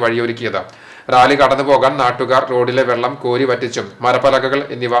റാലിക്ക് വഴിയൊരുക്കിയത്. റാലി കടന്നുപോകാൻ നാട്ടുകാർ റോഡിലെ വെള്ളം കോരി വറ്റിച്ചും മരപ്പലകകൾ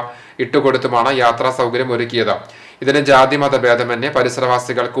എന്നിവ ഇട്ടുകൊടുത്തുമാണ് യാത്രാ സൗകര്യം ഒരുക്കിയത്. ഇതിന് ജാതി മത ഭേദമന്യേ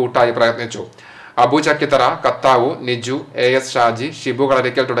പരിസരവാസികൾ കൂട്ടായി പ്രയത്നിച്ചു. അബു ചക്കിത്തറ, കത്താവു, നിജു, AS ഷാജി, ഷിബു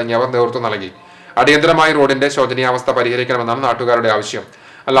കളരിക്കൽ തുടങ്ങിയവർ നേതൃത്വം നൽകി. അടിയന്തരമായി റോഡിന്റെ ശോചനീയാവസ്ഥ പരിഹരിക്കണമെന്നാണ് നാട്ടുകാരുടെ ആവശ്യം.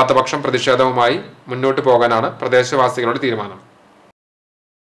 അല്ലാത്തപക്ഷം പ്രതിഷേധവുമായി മുന്നോട്ടു പോകാനാണ് പ്രദേശവാസികളുടെ തീരുമാനം.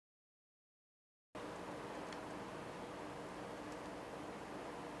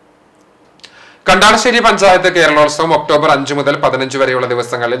 കണ്ടാണശ്ശേരി പഞ്ചായത്ത് കേരളോത്സവം ഒക്ടോബർ 5 മുതൽ 15 വരെയുള്ള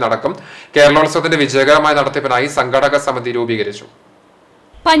ദിവസങ്ങളിൽ നടക്കും. കേരളോത്സവത്തിന്റെ വിജയകരമായ നടത്തിപ്പിനായി സംഘാടക സമിതി രൂപീകരിച്ചു.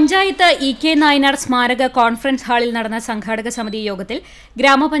 പഞ്ചായത്ത് EK നായനാർ സ്മാരക കോൺഫറൻസ് ഹാളിൽ നടന്ന സംഘാടക സമിതി യോഗത്തിൽ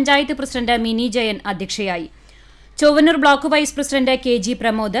ഗ്രാമപഞ്ചായത്ത് പ്രസിഡന്റ് മിനി ജയൻ അധ്യക്ഷയായി. Chowwannur block vice president KG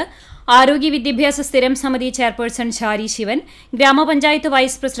Pramod, ആരോഗ്യ വിദ്യാഭ്യാസ സ്ഥിരം സമിതി ചെയർപേഴ്സൺ ഷാരി ശിവൻ, ഗ്രാമപഞ്ചായത്ത്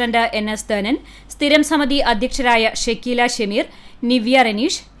വൈസ് പ്രസിഡന്റ് NS ധനൻ, സ്ഥിരം സമിതി അധ്യക്ഷരായ ഷക്കീല ഷമീർ, നിവ്യ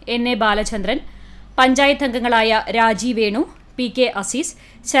റനീഷ്, NA ബാലചന്ദ്രൻ, പഞ്ചായത്ത് അംഗങ്ങളായ രാജീവ് വേണു, PK അസീസ്,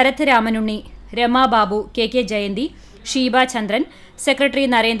 ശരത് രാമനുണ്ണി, രമാ ബാബു, KK ജയന്തി, ഷീബ ചന്ദ്രൻ, secretary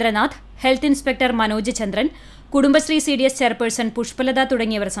Narendranath, health inspector Manoj ചന്ദ്രൻ, കുടുംബശ്രീ CDS ചെയർപേഴ്സൺ പുഷ്പലത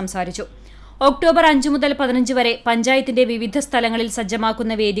തുടങ്ങിയവർ സംസാരിച്ചു. ഒക്ടോബർ 5 മുതൽ 15 വരെ പഞ്ചായത്തിന്റെ വിവിധ സ്ഥലങ്ങളിൽ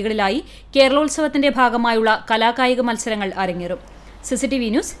സജ്ജമാക്കുന്ന വേദികളിലായി കേരളോത്സവത്തിന്റെ ഭാഗമായുള്ള കലാകായിക മത്സരങ്ങൾ അരങ്ങേറും.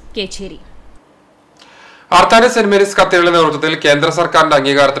 CCTV news Kecheri. ആർത്താന saint Mary's കത്തീഡ്രലിന്റെ നേതൃത്വത്തിൽ കേന്ദ്ര സർക്കാരിന്റെ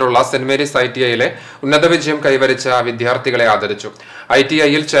അംഗീകാരത്തിലുള്ള സെന്റ് മേരീസ് ITIയിലെ ഉന്നത വിജയം കൈവരിച്ച വിദ്യാർത്ഥികളെ ആദരിച്ചു.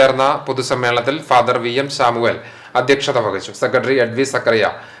 ITIയിൽ ചേർന്ന പൊതുസമ്മേളനത്തിൽ ഫാദർ VM സാമുവൽ അധ്യക്ഷത വഹിച്ചു. സെക്രട്ടറി എഡ്വി സക്കറിയ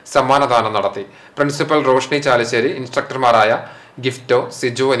സമ്മാനദാനം നടത്തി. പ്രിൻസിപ്പൽ റോഷ്നി ചാലിശ്ശേരി, ഇൻസ്ട്രക്ടർമാരായ ഗിഫ്റ്റോ,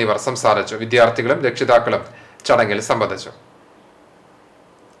 സിജു എന്നിവർ സംസാരിച്ചു. വിദ്യാർത്ഥികളും രക്ഷിതാക്കളും ചടങ്ങിൽ സംബന്ധിച്ചു.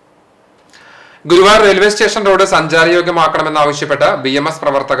 Guruvayur railway station road സഞ്ചാരയോഗ്യമാക്കണമെന്നാവശ്യപ്പെട്ട് BMS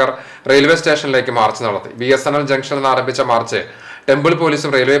പ്രവർത്തകർ റെയിൽവേ സ്റ്റേഷനിലേക്ക് മാർച്ച് നടത്തി. BSNL ജംഗ്ഷനിൽ നിന്ന് ആരംഭിച്ച മാർച്ച് ടെമ്പിൾ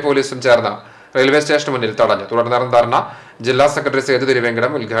പോലീസും റെയിൽവേ പോലീസും ചേർന്ന് റെയിൽവേ സ്റ്റേഷന് മുന്നിൽ തടഞ്ഞു. തുടർന്ന് നടന്ന ധർണ ജില്ലാ സെക്രട്ടറി സേതു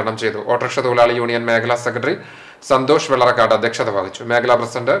തിരുവേങ്കടം ഉദ്ഘാടനം ചെയ്തു. ഓട്ടോറിക്ഷ തൊഴിലാളി യൂണിയൻ മേഖലാ സെക്രട്ടറി സന്തോഷ് വെള്ളറക്കാട് അധ്യക്ഷത വഹിച്ചു. മേഖലാ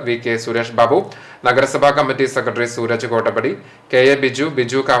പ്രസിഡന്റ് VK സുരേഷ് ബാബു, നഗരസഭാ committee secretary Sooraj Kottappadi, KA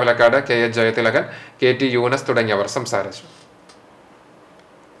Biju കാവലക്കാട്, KA Jayathilakan, KT Yunus തുടങ്ങിയവർ സംസാരിച്ചു.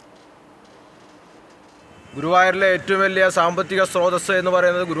 ഗുരുവായൂരിലെ ഏറ്റവും വലിയ സാമ്പത്തിക സ്രോതസ്സ് എന്ന്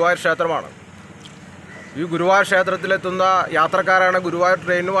പറയുന്നത് ഗുരുവായൂർ ക്ഷേത്രമാണ്. ഈ ഗുരുവായൂർ ക്ഷേത്രത്തിലെത്തുന്ന യാത്രക്കാരാണ് ഗുരുവായൂർ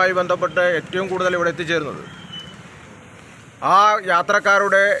ട്രെയിനുമായി ബന്ധപ്പെട്ട് ഏറ്റവും കൂടുതൽ ഇവിടെ എത്തിച്ചേരുന്നത്. ആ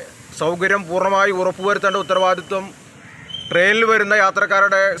യാത്രക്കാരുടെ സൗകര്യം പൂർണ്ണമായി ഉറപ്പുവരുത്തേണ്ട ഉത്തരവാദിത്വം, ട്രെയിനിൽ വരുന്ന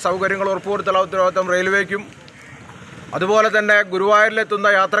യാത്രക്കാരുടെ സൗകര്യങ്ങൾ ഉറപ്പുവരുത്തേണ്ട ഉത്തരവാദിത്വം റെയിൽവേക്കും, അതുപോലെ തന്നെ ഗുരുവായൂരിലെത്തുന്ന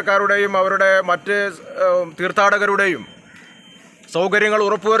യാത്രക്കാരുടെയും അവരുടെ മറ്റ് തീർത്ഥാടകരുടെയും സൗകര്യങ്ങൾ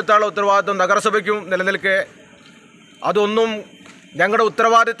ഉറപ്പുവരുത്താനുള്ള ഉത്തരവാദിത്വം നഗരസഭയ്ക്കും നിലനിൽക്കെ അതൊന്നും ഞങ്ങളുടെ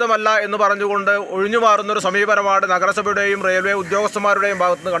ഉത്തരവാദിത്വമല്ല എന്ന് പറഞ്ഞുകൊണ്ട് ഒഴിഞ്ഞു മാറുന്നൊരു സമീപനമാണ് നഗരസഭയുടെയും റെയിൽവേ ഉദ്യോഗസ്ഥന്മാരുടെയും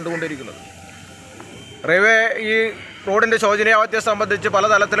ഭാഗത്തുനിന്ന് കണ്ടുകൊണ്ടിരിക്കുന്നത്. റെയിൽവേ ഈ റോഡിൻ്റെ ശോചനീയാവസ്ഥയെ സംബന്ധിച്ച് പല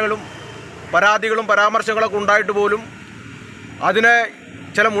തലത്തിലും പരാതികളും പരാമർശങ്ങളൊക്കെ ഉണ്ടായിട്ട് പോലും അതിനെ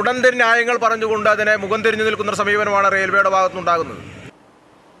ചില മുടന്തിരി ന്യായങ്ങൾ പറഞ്ഞുകൊണ്ട് അതിനെ മുഖം തിരിഞ്ഞു നിൽക്കുന്ന സമീപനമാണ് റെയിൽവേയുടെ ഭാഗത്തുനിന്നുണ്ടാകുന്നത്.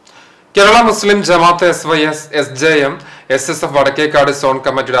 കേരള മുസ്ലിം ജമാഅത്ത് SYS, SJM, SSF Vadakkekad zone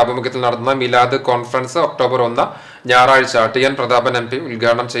കമ്മിറ്റിയുടെ ആഭിമുഖ്യത്തിൽ നടത്തുന്ന മിലാദ് കോൺഫറൻസ് ഒക്ടോബർ 1 ഞായറാഴ്ച TN പ്രതാപൻ MP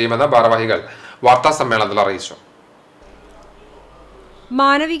ഉദ്ഘാടനം ചെയ്യുമെന്ന് ഭാരവാഹികൾ വാർത്താ സമ്മേളനത്തിൽ അറിയിച്ചു.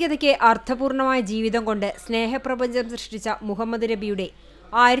 മാനവികതയ്ക്ക് അർത്ഥപൂർണമായ ജീവിതം കൊണ്ട് സ്നേഹപ്രപഞ്ചം സൃഷ്ടിച്ച മുഹമ്മദ് നബിയുടെ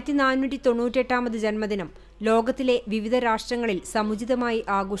 1498ാമത് ജന്മദിനം ലോകത്തിലെ വിവിധ രാഷ്ട്രങ്ങളിൽ സമുചിതമായി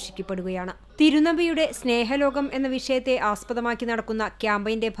ആഘോഷിക്കപ്പെടുകയാണ്. തിരുനബിയുടെ സ്നേഹലോകം എന്ന വിഷയത്തെ ആസ്പദമാക്കി നടക്കുന്ന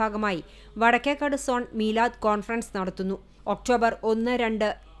ക്യാമ്പയിന്റെ ഭാഗമായി വടക്കേക്കാട് സോൺ മീലാദ് കോൺഫറൻസ് നടത്തുന്നു. ഒക്ടോബർ 1, 2,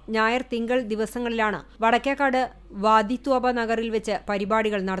 ഞായർ, തിങ്കൾ ദിവസങ്ങളിലാണ് വടക്കേക്കാട് വാദി ത്വബ നഗറിൽ വെച്ച്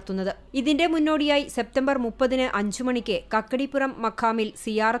പരിപാടികൾ നടത്തുന്നത്. ഇതിന്റെ മുന്നോടിയായി സെപ്റ്റംബർ 30 5 മണിക്ക് കക്കടിപ്പുറം മഖാമിൽ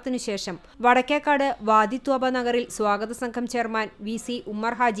സിയാറത്തിനു ശേഷം വടക്കേക്കാട് വാദി ത്വബ നഗറിൽ സ്വാഗത സംഘം ചെയർമാൻ VC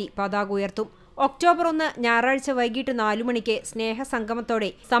ഉമ്മർ ഹാജി പതാക ഉയർത്തും. ഒക്ടോബർ 1 ഞായറാഴ്ച വൈകിട്ട് 4 മണിക്ക് സ്നേഹസംഗമത്തോടെ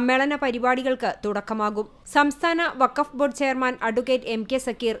സമ്മേളന പരിപാടികൾക്ക് തുടക്കമാകും. സംസ്ഥാന വഖഫ് board chairman advocate MK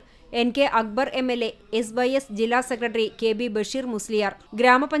Zakir, NK Akbar MLA, SYS ജില്ലാ സെക്രട്ടറി KB ബഷീർ മുസ്ലിയാർ,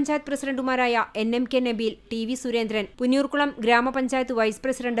 ഗ്രാമപഞ്ചായത്ത് പ്രസിഡന്റുമാരായ NMK നബീൽ, TV സുരേന്ദ്രൻ, പുന്നൂർക്കുളം ഗ്രാമപഞ്ചായത്ത് vice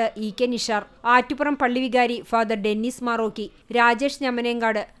president EK Nishar, Attupuram പള്ളിവികാരി father Dennis Marokki, Rajesh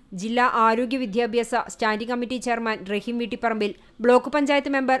ഞമനേങ്കാട്, ജില്ലാ ആരോഗ്യ വിദ്യാഭ്യാസ സ്റ്റാൻഡിംഗ് കമ്മിറ്റി ചെയർമാൻ റഹീം വീട്ടിപ്പറമ്പിൽ, ബ്ലോക്ക്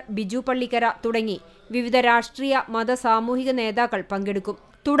പഞ്ചായത്ത് മെമ്പർ ബിജു പള്ളിക്കര തുടങ്ങി വിവിധ രാഷ്ട്രീയ മത സാമൂഹിക നേതാക്കൾ പങ്കെടുക്കും.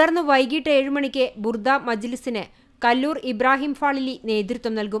 തുടർന്ന് വൈകിട്ട് 7 മണിക്ക് ബുർദ മജ്ലിസിന് കല്ലൂർ ഇബ്രാഹിം ഫാളിലി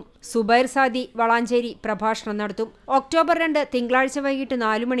നേതൃത്വം നൽകും. സുബൈർ സാദി വളാഞ്ചേരി പ്രഭാഷണം നടത്തും. ഒക്ടോബർ 2 തിങ്കളാഴ്ച വൈകിട്ട്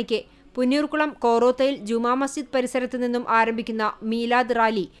 4 മണിക്ക് പുന്നൂർക്കുളം കോറോത്തയിൽ ജുമാ മസ്ജിദ് പരിസരത്ത് നിന്നും ആരംഭിക്കുന്ന മീലാദ്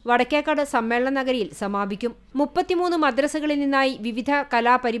റാലി വടക്കേക്കാട് സമ്മേളന നഗരിയിൽ സമാപിക്കും. 33 മദ്രസകളിൽ നിന്നായി വിവിധ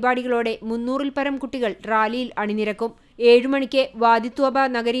കലാപരിപാടികളോടെ 300-ൽ പരം കുട്ടികൾ റാലിയിൽ അണിനിരക്കും. 7 മണിക്ക് വാദി ത്വബ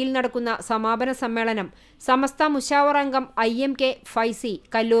നഗരിയിൽ നടക്കുന്ന സമാപന സമ്മേളനം സമസ്ത മുശാവറ അംഗം IMK ഫൈസി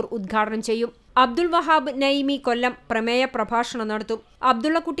കല്ലൂർ ഉദ്ഘാടനം ചെയ്യും. അബ്ദുൾ വഹാബ് നയിമി കൊല്ലം പ്രമേയ പ്രഭാഷണം നടത്തും.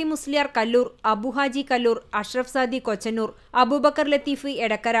 അബ്ദുള്ളക്കുട്ടി മുസ്ലിയാർ കല്ലൂർ, അബുഹാജി കല്ലൂർ, അഷ്റഫ് സാദി കൊച്ചന്നൂർ, അബൂബക്കർ ലത്തീഫ്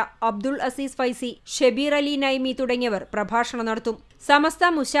എടക്കര, അബ്ദുൾ അസീസ് ഫൈസി, ഷബീർ അലി നയിമി തുടങ്ങിയവർ പ്രഭാഷണം നടത്തും. സമസ്ത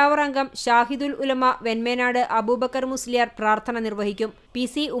മുശാവറ അംഗം ഷാഹിദുൽ ഉലമ വെൺമേനാട് അബൂബക്കർ മുസ്ലിയാർ പ്രാർത്ഥന നിർവഹിക്കും.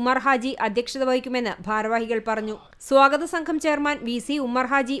 PC ഉമർ ഹാജി അധ്യക്ഷത വഹിക്കുമെന്ന് ഭാരവാഹികൾ പറഞ്ഞു. സ്വാഗത സംഘം ചെയർമാൻ VC ഉമർ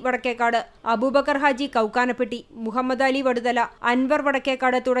ഹാജി വടക്കേക്കാട്, അബൂബക്കർ ഹാജി കൗക്കാനപ്പെട്ടി, മുഹമ്മദ് അലി വടുതല, അൻവർ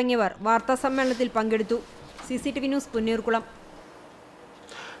വടക്കേക്കാട് തുടങ്ങിയവർ വാർത്താസമ്മേളനത്തിൽ പങ്കെടുത്തു. CCTV news Punnurkulam.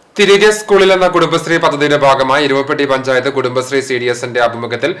 തിരികെ സ്കൂളിൽ എന്ന കുടുംബശ്രീ പദ്ധതിയുടെ ഭാഗമായി ഇരുവപ്പെട്ടി പഞ്ചായത്ത് കുടുംബശ്രീ CDSന്റെ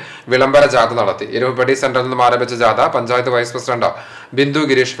ആഭിമുഖ്യത്തിൽ വിളംബര ജാഥ നടത്തി. ഇരുവപ്പെട്ടി സെന്ററിൽ നിന്നും ആരംഭിച്ച ജാഥ panchayat vice president Bindu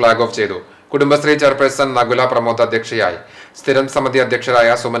Girish flag off ചെയ്തു. കുടുംബശ്രീ ചെയർപേഴ്സൺ നകുല പ്രമോദ് അധ്യക്ഷയായി. സ്ഥിരം സമിതി അധ്യക്ഷരായ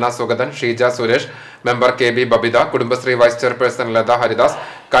Sumana Sugathan, Sheeja Suresh, member KB Babita, Kudumbashree vice chairperson Latha Haridas,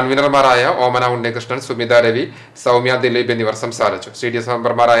 കൺവീനർമാരായ ഓമന ഉണ്ണികൃഷ്ണൻ, സുമിത രവി, സൗമ്യ ദിലീപ് എന്നിവർ സംസാരിച്ചു. CDS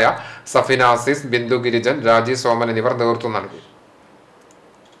മെമ്പർമാരായ സഫിന ആസീസ്, ബിന്ദു ഗിരിജൻ, രാജി സോമൻ എന്നിവർ നേതൃത്വം നൽകി.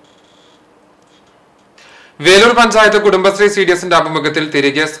 വേലൂർ പഞ്ചായത്ത് കുടുംബശ്രീ CDSന്റെ ആഭിമുഖ്യത്തിൽ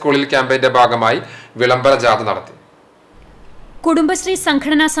തിരികെ സ്കൂളിൽ ക്യാമ്പയിന്റെ ഭാഗമായി വിളംബര ജാഥ നടത്തി. കുടുംബശ്രീ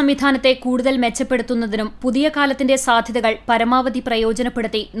സംഘടനാ സംവിധാനത്തെ കൂടുതൽ മെച്ചപ്പെടുത്തുന്നതിനും പുതിയ കാലത്തിന്റെ സാധ്യതകൾ പരമാവധി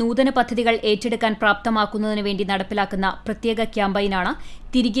പ്രയോജനപ്പെടുത്തി നൂതന പദ്ധതികൾ ഏറ്റെടുക്കാൻ പ്രാപ്തമാക്കുന്നതിനു വേണ്ടി നടപ്പിലാക്കുന്ന പ്രത്യേക ക്യാമ്പയിനാണ്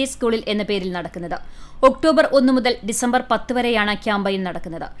തിരികെ സ്കൂളിൽ എന്ന പേരിൽ നടക്കുന്നത്. ഒക്ടോബർ 1 മുതൽ ഡിസംബർ 10 വരെയാണ് ക്യാമ്പയിൻ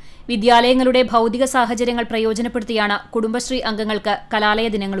നടക്കുന്നത്. വിദ്യാലയങ്ങളുടെ ഭൗതിക സാഹചര്യങ്ങൾ പ്രയോജനപ്പെടുത്തിയാണ് കുടുംബശ്രീ അംഗങ്ങൾക്ക് കലാലയ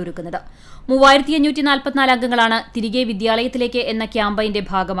ദിനങ്ങൾ ഒരുക്കുന്നത്. 3544 അംഗങ്ങളാണ് തിരികെ വിദ്യാലയത്തിലേക്ക് എന്ന ക്യാമ്പയിന്റെ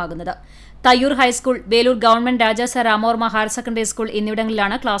ഭാഗമാകുന്നത്. Thayyur high school, Velur government രാജാസ Ramavarma higher secondary school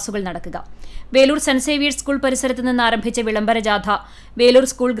എന്നിവിടങ്ങളിലാണ് ക്ലാസുകൾ നടക്കുക. വേലൂർ സെന്റ് സേവിയേഴ്സ് സ്കൂൾ പരിസരത്ത് നിന്ന് ആരംഭിച്ച വിളംബര ജാഥ വേലൂർ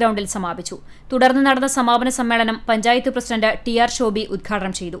സ്കൂൾ ഗ്രൌണ്ടിൽ സമാപിച്ചു. തുടർന്ന് നടന്ന സമാപന സമ്മേളനം പഞ്ചായത്ത് പ്രസിഡന്റ് ടി.ആർ. ശോഭി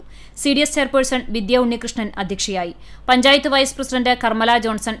ഉദ്ഘാടനം ചെയ്തു. CDS ചെയർപേഴ്സൺ വിദ്യ ഉണ്ണികൃഷ്ണൻ അധ്യക്ഷയായി. പഞ്ചായത്ത് വൈസ് പ്രസിഡന്റ് കർമ്മല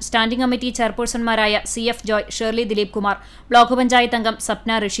Johnson, standing committee ചെയർപേഴ്സൺമാരായ CF Joy, Shirley Dileep Kumar, block panchayat അംഗം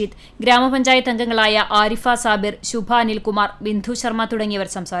സപ്ന റഷീദ്, ഗ്രാമപഞ്ചായത്ത് അംഗങ്ങളായ ആരിഫ സാബിർ, ശുഭ അനിൽകുമാർ, ബിന്ദു ശർമ്മ തുടങ്ങിയവർ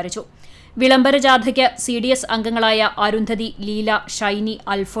സംസാരിച്ചു. വിളംബര ജാഥയ്ക്ക് CDS അംഗങ്ങളായ അരുന്ധതി, ലീല, ഷൈനി,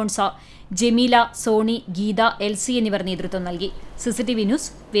 അൽഫോൺസ, ജമീല, സോണി, ഗീത, LC എന്നിവർ നേതൃത്വം നൽകി. CCTV news,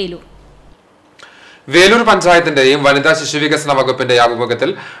 Velur. വേലൂർ പഞ്ചായത്തിന്റെയും വനിതാ ശിശുവികസന വകുപ്പിന്റെയും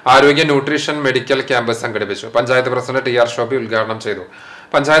ആഭിമുഖ്യത്തിൽ ആരോഗ്യ ന്യൂട്രീഷൻ മെഡിക്കൽ ക്യാമ്പ് സംഘടിപ്പിച്ചു. പഞ്ചായത്ത് പ്രസിഡന്റ് ടി.ആർ. ശോഭി ഉദ്ഘാടനം ചെയ്തു.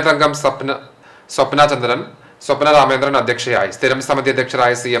 പഞ്ചായത്ത് അംഗം സ്വപ്ന രാമേന്ദ്രൻ അധ്യക്ഷയായി. സ്ഥിരം സമിതി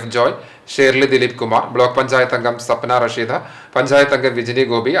അധ്യക്ഷരായ CF ജോയ്, ഷേർലി ദിലീപ് കുമാർ, ബ്ലോക്ക് പഞ്ചായത്ത് അംഗം സപ്ന റഷീദ, പഞ്ചായത്ത് അംഗം Vijini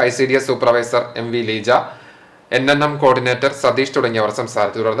Gopi, ICDS supervisor MV Leeja, NNM coordinator Satheesh തുടങ്ങിയവർ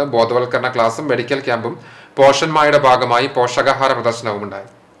സംസാരിച്ചു. തുടർന്ന് ബോധവൽക്കരണ ക്ലാസും മെഡിക്കൽ ക്യാമ്പും പോഷന്മാരുടെ ഭാഗമായി പോഷകാഹാര പ്രദർശനവും ഉണ്ടായി.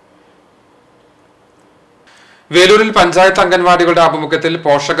 വേലൂരിൽ പഞ്ചായത്ത് അംഗൻവാടികളുടെ ആഭിമുഖ്യത്തിൽ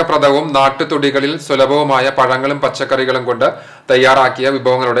പോഷകപ്രദവും നാട്ടുതൊടികളിൽ സുലഭവുമായ പഴങ്ങളും പച്ചക്കറികളും കൊണ്ട് തയ്യാറാക്കിയ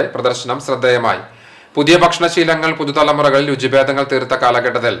വിഭവങ്ങളുടെ പ്രദർശനം ശ്രദ്ധേയമായി. പുതിയ ഭക്ഷണശീലങ്ങൾ പുതുതലമുറകളിൽ രുചിഭേദങ്ങൾ തീർത്ത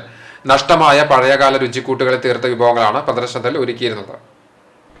കാലഘട്ടത്തിൽ നഷ്ടമായ പഴയകാല രുചിക്കൂട്ടുകളെ തീർത്ത വിഭവങ്ങളാണ് പ്രദർശനത്തിൽ ഒരുക്കിയിരുന്നത്.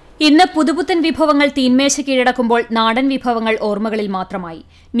 ഇന്ന് പുതുപുത്തൻ വിഭവങ്ങൾ തീന്മേശ കീഴടക്കുമ്പോൾ നാടൻ വിഭവങ്ങൾ ഓർമ്മകളിൽ മാത്രമായി.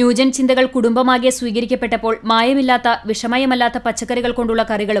 ന്യൂജൻ ചിന്തകൾ കുടുംബമാകെ സ്വീകരിക്കപ്പെട്ടപ്പോൾ മായമില്ലാത്ത, വിഷമയമല്ലാത്ത പച്ചക്കറികൾ കൊണ്ടുള്ള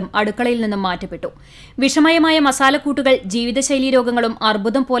കറികളും അടുക്കളയിൽ നിന്നും മാറ്റപ്പെട്ടു. വിഷമയമായ മസാലക്കൂട്ടുകൾ ജീവിതശൈലീ രോഗങ്ങളും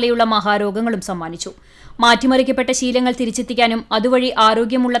അർബുദം പോലെയുള്ള മഹാരോഗങ്ങളും സമ്മാനിച്ചു. മാറ്റിമറിക്കപ്പെട്ട ശീലങ്ങൾ തിരിച്ചെത്തിക്കാനും അതുവഴി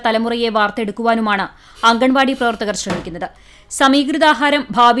ആരോഗ്യമുള്ള തലമുറയെ വാർത്തെടുക്കുവാനുമാണ് അംഗൻവാടി പ്രവർത്തകർ ശ്രമിക്കുന്നത്. സമീകൃതാഹാരം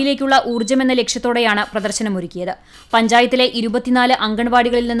ഭാവിയിലേക്കുള്ള ഊർജ്ജമെന്ന ലക്ഷ്യത്തോടെയാണ് പ്രദർശനമൊരുക്കിയത്. പഞ്ചായത്തിലെ 24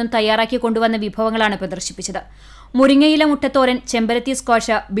 അംഗൻവാടികളിൽ നിന്നും തയ്യാറാക്കി കൊണ്ടുവന്ന വിഭവങ്ങളാണ് പ്രദർശിപ്പിച്ചത്. മുരിങ്ങയില മുട്ടത്തോരൻ, ചെമ്പരത്തി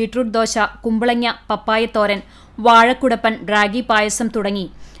സ്ക്വാഷ്, ബീട്രൂട്ട് ദോശ, കുമ്പളങ്ങ പപ്പായത്തോരൻ, വാഴക്കുടപ്പൻ, റാഗി പായസം തുടങ്ങി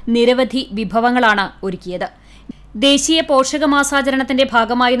നിരവധി വിഭവങ്ങളാണ് ഒരുക്കിയത്. ദേശീയ പോഷകമാസാചരണത്തിന്റെ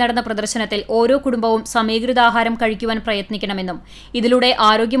ഭാഗമായി നടന്ന പ്രദർശനത്തിൽ ഓരോ കുടുംബവും സമീകൃതാഹാരം കഴിക്കുവാൻ പ്രയത്നിക്കണമെന്നും ഇതിലൂടെ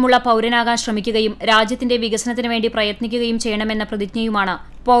ആരോഗ്യമുള്ള പൌരനാകാൻ ശ്രമിക്കുകയും രാജ്യത്തിന്റെ വികസനത്തിനു വേണ്ടി പ്രയത്നിക്കുകയും ചെയ്യണമെന്ന പ്രതിജ്ഞയുമാണ്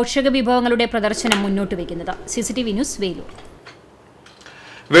പോഷക വിഭവങ്ങളുടെ പ്രദർശനം മുന്നോട്ട് വയ്ക്കുന്നത്. CCTV news, Velur.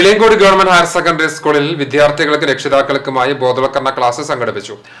 Veliyankode government higher secondary സ്കൂളിൽ വിദ്യാർത്ഥികൾക്ക് രക്ഷിതാക്കൾക്കുമായി ബോധവൽക്കരണ ക്ലാസ്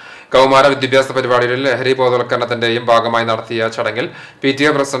സംഘടിപ്പിച്ചു. കൗമാര വിദ്യാഭ്യാസ പരിപാടികളിൽ ലഹരി ബോധവൽക്കരണത്തിന്റെയും ഭാഗമായി നടത്തിയ ചടങ്ങിൽ PTA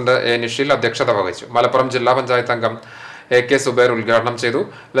പ്രസിഡന്റ് A. നിഷിൽ അധ്യക്ഷത വഹിച്ചു. മലപ്പുറം ജില്ലാ പഞ്ചായത്ത് അംഗം AK. സുബൈർ ഉദ്ഘാടനം ചെയ്തു.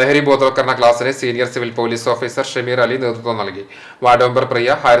 ലഹരി ബോധവൽക്കരണ ക്ലാസിന് senior civil police officer Shameer Ali നേതൃത്വം നൽകി. വാർഡ് മെമ്പർ പ്രിയ,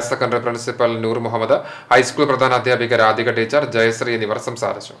 ഹയർ സെക്കൻഡറി പ്രിൻസിപ്പൽ നൂർ മുഹമ്മദ്, ഹൈസ്കൂൾ പ്രധാനാധ്യാപിക രാധിക ടീച്ചർ, ജയശ്രീ എന്നിവർ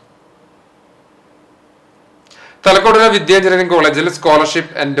സംസാരിച്ചു. തലക്കോടിലെ വിദ്യാ എഞ്ചിനീയറിംഗ് കോളേജിൽ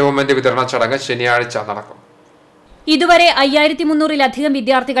സ്കോളർഷിപ്പ് എൻഡോവ്മെന്റ് വിതരണ ചടങ്ങ് ശനിയാഴ്ച നടക്കും. ഇതുവരെ 5300-ലധികം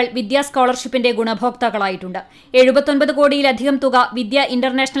വിദ്യാർത്ഥികൾ വിദ്യാ സ്കോളർഷിപ്പിന്റെ ഗുണഭോക്താക്കളായിട്ടുണ്ട്. 79 കോടിയിലധികം തുക വിദ്യ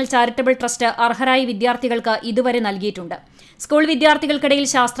ഇന്റർനാഷണൽ ചാരിറ്റബിൾ ട്രസ്റ്റ് അർഹരായ വിദ്യാർത്ഥികൾക്ക് ഇതുവരെ നൽകിയിട്ടുണ്ട്. സ്കൂൾ വിദ്യാർത്ഥികൾക്കിടയിൽ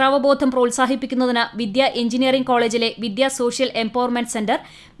ശാസ്ത്രാവബോധം പ്രോത്സാഹിപ്പിക്കുന്നതിന് വിദ്യ എഞ്ചിനീയറിംഗ് കോളേജിലെ വിദ്യ സോഷ്യൽ എംപവർമെന്റ് സെന്റർ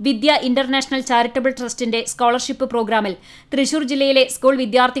വിദ്യ ഇന്റർനാഷണൽ ചാരിറ്റബിൾ ട്രസ്റ്റിന്റെ സ്കോളർഷിപ്പ് പ്രോഗ്രാമിൽ തൃശൂർ ജില്ലയിലെ സ്കൂൾ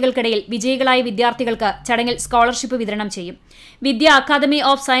വിദ്യാർത്ഥികൾക്കിടയിൽ വിജയികളായ വിദ്യാർത്ഥികൾക്ക് ചടങ്ങിൽ സ്കോളർഷിപ്പ് വിതരണം ചെയ്യും. വിദ്യ academy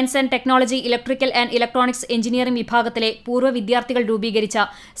of science and technology electrical and electronics engineering വിഭാഗത്തിലെ പൂർവ്വ വിദ്യാർത്ഥികൾ രൂപീകരിച്ച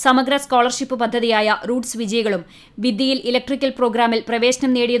സമഗ്ര സ്കോളർഷിപ്പ് പദ്ധതിയായ റൂട്ട്സ് വിജയികളും വിദ്യയിൽ ഇലക്ട്രിക്കൽ പ്രോഗ്രാമിൽ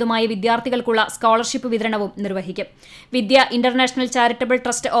പ്രവേശനം നേടിയതുമായ വിദ്യാർത്ഥികൾക്കുള്ള സ്കോളർഷിപ്പ് വിതരണവും നിർവഹിക്കും. വിദ്യ international charitable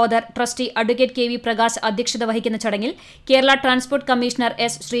trust author trustee advocate KV Prakash അധ്യക്ഷത വഹിക്കുന്ന ചടങ്ങിൽ Kerala transport commissioner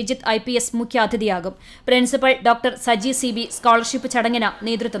S. Sreejith IPS മുഖ്യാതിഥിയാകും. Principal doctor Saji CB scholarship ചടങ്ങിന്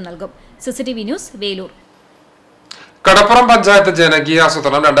നേതൃത്വം നൽകും. CCTV news, Velur. കടപ്പുറം പഞ്ചായത്ത്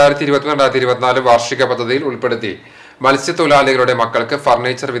ജനകീയാസൂത്രണം 2023-2024 വാർഷിക പദ്ധതിയിൽ ഉൾപ്പെടുത്തി മത്സ്യത്തൊഴിലാളികളുടെ മക്കൾക്ക്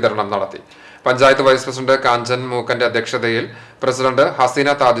ഫർണിച്ചർ വിതരണം നടത്തി. പഞ്ചായത്ത് വൈസ് പ്രസിഡന്റ് കാഞ്ചൻ മൂക്കന്റെ അധ്യക്ഷതയിൽ പ്രസിഡന്റ് ഹസീന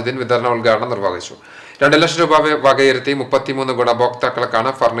താജുദ്ദീൻ വിതരണ ഉദ്ഘാടനം നിർവഹിച്ചു. 2 ലക്ഷം രൂപ വകയിരുത്തി 33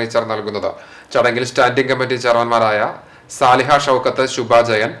 ഗുണഭോക്താക്കൾക്കാണ് ഫർണിച്ചർ നൽകുന്നത്. ചടങ്ങിൽ സ്റ്റാൻഡിംഗ് കമ്മിറ്റി ചെയർമാൻമാരായ സാലിഹ ഷൌക്കത്ത്, ശുഭ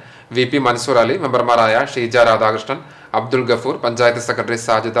ജയൻ, VP മൻസൂർ അലി, മെമ്പർമാരായ Sheeja Radhakrishnan, Abdul Gafoor, panchayat secretary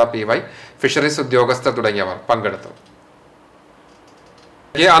Sajida PY, fisheries ഉദ്യോഗസ്ഥർ തുടങ്ങിയവർ പങ്കെടുത്തു.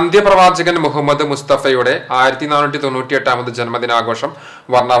 അന്ത്യപ്രവാചകൻ മുഹമ്മദ് മുസ്തഫയുടെ 1498ാമത് ജന്മദിനാഘോഷം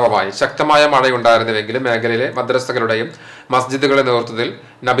വർണ്ണാഭമായി. ശക്തമായ മഴയുണ്ടായിരുന്നുവെങ്കിലും മേഖലയിലെ മദ്രസകളുടെയും മസ്ജിദുകളുടെ നേതൃത്വത്തിൽ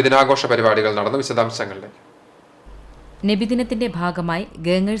നബിദിനാഘോഷ പരിപാടികൾ നടന്നു. വിശദാംശങ്ങളിലേക്ക്. നബിദിനത്തിന്റെ ഭാഗമായി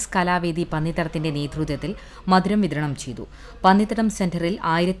ഗേങ്ങേഴ്സ് കലാവേദി പന്നിത്തടത്തിന്റെ നേതൃത്വത്തിൽ മധുരം വിതരണം ചെയ്തു. പന്നിത്തടം സെന്ററിൽ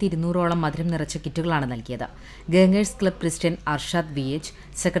 1200ഓളം മധുരം നിറച്ച കിറ്റുകളാണ് നൽകിയത്. ഗേങ്ങേഴ്സ് club president Arshad VH,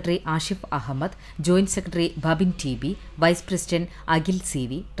 secretary Ashif Ahmed, joint secretary Babin TB, vice president Akhil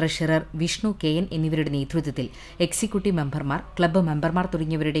CV, treasurer Vishnu KN എന്നിവരുടെ നേതൃത്വത്തിൽ എക്സിക്യൂട്ടീവ് മെമ്പർമാർ, ക്ലബ്ബ് മെമ്പർമാർ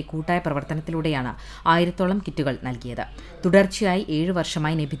തുടങ്ങിയവരുടെ കൂട്ടായ പ്രവർത്തനത്തിലൂടെയാണ് 1000ഓളം കിറ്റുകൾ നൽകിയത്. തുടർച്ചയായി 7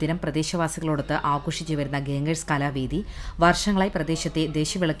 വർഷമായി നബിദിനം പ്രദേശവാസികളോടൊത്ത് ആഘോഷിച്ചു വരുന്ന ഗേങ്ങേഴ്സ് കലാവേദി വർഷങ്ങളായി പ്രദേശത്തെ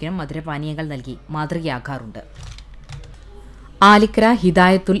ദേശവിളക്കിനും മധുരപാനീയങ്ങൾ നൽകി മാതൃകയാകാറുണ്ട്. ആലിക്കര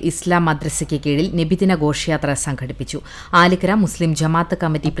ഹിദായത്തുൽ ഇസ്ലാം മദ്രസയ്ക്ക് കീഴിൽ നബിദിന ഘോഷയാത്ര സംഘടിപ്പിച്ചു. ആലിക്കര മുസ്ലിം ജമാഅത്ത്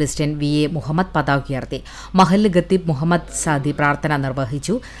കമ്മിറ്റി പ്രസിഡന്റ് VA മുഹമ്മദ് പതാക ഉയർത്തി. മഹല്ല് ഖത്തീബ് മുഹമ്മദ് സാദി പ്രാർത്ഥന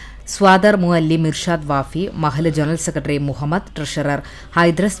നിർവഹിച്ചു. സ്വാദർ മുഅല്ലിം ഇർഷാദ് വാഫി, മഹല്ല് general secretary Muhammad, treasurer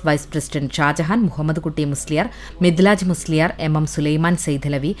Hydros, vice president Shah Jahan, Muhammad കുട്ടി മുസ്ലിയാർ, മിദ്ലാജ് മുസ്ലിയാർ, MM സുലൈമാൻ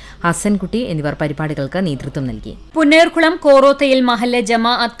സൈദലവി, ഹസൻകുട്ടി എന്നിവർ പരിപാടികൾക്ക് നേതൃത്വം നൽകി. പുന്നേർകുളം കോറോത്തയിൽ മഹല്ല്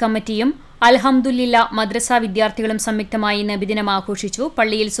ജമാഅത്ത് കമ്മിറ്റിയും അൽഹംദുലില്ല മദ്രസ വിദ്യാർത്ഥികളും സംയുക്തമായി നബിദിനം ആഘോഷിച്ചു.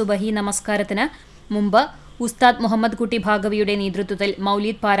 പള്ളിയിൽ സുബഹി നമസ്കാരത്തിന് മുമ്പ് ഉസ്താദ് മുഹമ്മദ് കുട്ടി ഭാഗവിയുടെ നേതൃത്വത്തിൽ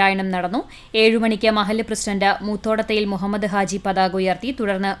മൗലീദ് പാരായണം നടന്നു. 7 മണിക്ക് മഹല്ല് പ്രസിഡന്റ് മൂത്തോടത്തയിൽ മുഹമ്മദ് ഹാജി പതാക ഉയർത്തി.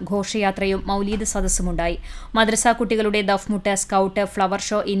 തുടർന്ന് ഘോഷയാത്രയും മൗലീദ് സദസ്സുമുണ്ടായി. മദ്രസ കുട്ടികളുടെ ദഫ്മുട്ട്, സ്കൌട്ട്, ഫ്ലവർ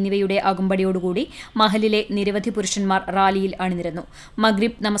ഷോ എന്നിവയുടെ അകമ്പടിയോടുകൂടി മഹലിലെ നിരവധി പുരുഷന്മാർ റാലിയിൽ അണിനിരന്നു.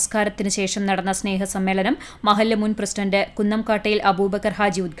 മഗ്രിബ് നമസ്കാരത്തിന് ശേഷം നടന്ന സ്നേഹസമ്മേളനം മഹല്ല് മുൻ പ്രസിഡന്റ് കുന്നംകാട്ടയിൽ അബൂബക്കർ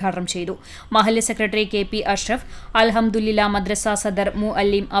ഹാജി ഉദ്ഘാടനം ചെയ്തു. മഹല്ല് സെക്രട്ടറി KP അഷ്റഫ്, അൽഹംദുലില്ല മദ്രസ സദർ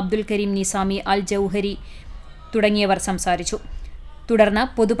മുഅല്ലിം അബ്ദുൽ കരീം നിസാമി അൽ ജൌഹരി തുടങ്ങിയവർ സംസാരിച്ചു. തുടർന്ന്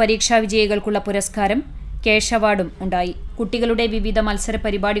പൊതുപരീക്ഷാ വിജയികൾക്കുള്ള പുരസ്കാരം, ക്യാഷ് അവാർഡും ഉണ്ടായി. കുട്ടികളുടെ വിവിധ മത്സര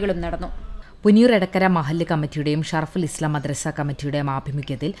പരിപാടികളും നടന്നു. പുന്നൂർ എടക്കര മഹല്ല് കമ്മിറ്റിയുടെയും ഷറഫുൽ ഇസ്ലാം മദ്രസ കമ്മിറ്റിയുടെയും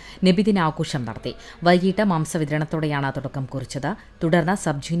ആഭിമുഖ്യത്തിൽ നബിദിനാഘോഷം നടത്തി. വൈകിട്ട് മാംസവിതരണത്തോടെയാണ് തുടക്കം കുറിച്ചത്. തുടർന്ന്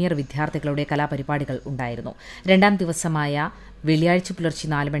സബ് ജൂനിയർ വിദ്യാർത്ഥികളുടെ കലാപരിപാടികൾ ഉണ്ടായിരുന്നു. 2ാം ദിവസമായ വെള്ളിയാഴ്ച പുലർച്ചെ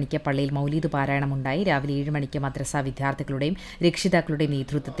 4 മണിക്ക് പള്ളിയിൽ മൗലീദ് പാരായണമുണ്ടായി. രാവിലെ 7 മണിക്ക് മദ്രസ വിദ്യാർത്ഥികളുടെയും രക്ഷിതാക്കളുടെയും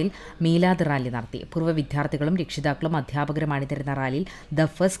നേതൃത്വത്തിൽ മീലാദ് റാലി നടത്തി. പൂർവ്വ വിദ്യാർത്ഥികളും രക്ഷിതാക്കളും അധ്യാപകരും അണിനിരുന്ന റാലിയിൽ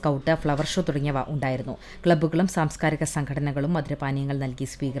ദഫ്, സ്കൌട്ട്, ഫ്ലവർ ഷോ തുടങ്ങിയവ ഉണ്ടായിരുന്നു. ക്ലബ്ബുകളും സാംസ്കാരിക സംഘടനകളും മധുരപാനീയങ്ങൾ നൽകി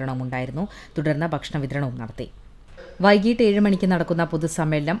സ്വീകരണവും ഉണ്ടായിരുന്നു. തുടർന്ന് ഭക്ഷണ വിതരണവും നടത്തി. വൈകിട്ട് 7 മണിക്ക് നടക്കുന്ന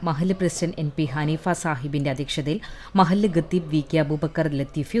പൊതുസമ്മേളനം മഹല്ല് പ്രസിഡന്റ് NP ഹനീഫ സാഹിബിന്റെ അധ്യക്ഷതയിൽ മഹല്ല് ഖത്തീബ് VK അബൂബക്കർ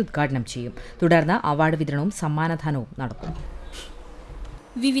ലത്തീഫി ഉദ്ഘാടനം ചെയ്യും. തുടർന്ന് അവാർഡ് വിതരണവും സമ്മാനദാനവും നടക്കും.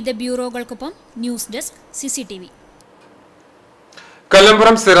 വിവിധ ബ്യൂറോകൾക്കൊപ്പം news desk CCTV.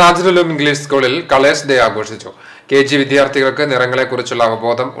 കല്ലമ്പുറം Sirajul Uloom English സ്കൂളിൽ കളേഴ്സ് ഡേ ആഘോഷിച്ചു. KG വിദ്യാർത്ഥികൾക്ക് നിറങ്ങളെക്കുറിച്ചുള്ള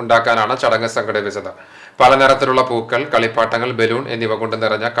അവബോധം ഉണ്ടാക്കാനാണ് ചടങ്ങ് സംഘടിപ്പിച്ചത്. പല നിറത്തിലുള്ള പൂക്കൾ, കളിപ്പാട്ടങ്ങൾ, ബലൂൺ എന്നിവ കൊണ്ട്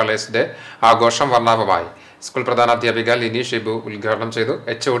നിറഞ്ഞ കളേഴ്സ് ഡേ ആഘോഷം വർണ്ണാഭമായി. സ്കൂൾ പ്രധാനാധ്യാപിക ലിനി ഷിബു ഉദ്ഘാടനം ചെയ്തു.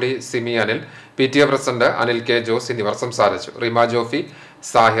 HOD Simi Anil, PTA president Anil K Jose എന്നിവർ സംസാരിച്ചു. റിമ ജോഫി,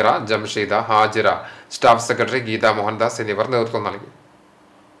 സാഹിറ, ജംഷീദ, ഹാജിറ, സ്റ്റാഫ് സെക്രട്ടറി ഗീത മോഹൻദാസ് എന്നിവർ നേതൃത്വം നൽകി.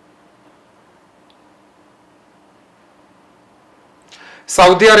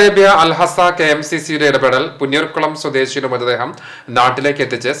 സൗദി അറേബ്യ അൽഹസ KMCCയുടെ ഇടപെടൽ പുന്നൂർക്കുളം സ്വദേശിയുടെ മൃതദേഹം നാട്ടിലേക്ക്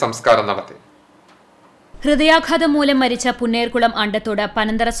എത്തിച്ച് സംസ്കാരം നടത്തി. ഹൃദയാഘാതം മൂലം മരിച്ച പുന്നേർകുളം അണ്ടത്തോട്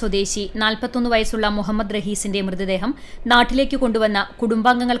പനന്തറ സ്വദേശി 41 വയസ്സുള്ള മുഹമ്മദ് റഹീസിന്റെ മൃതദേഹം നാട്ടിലേക്ക് കൊണ്ടുവന്ന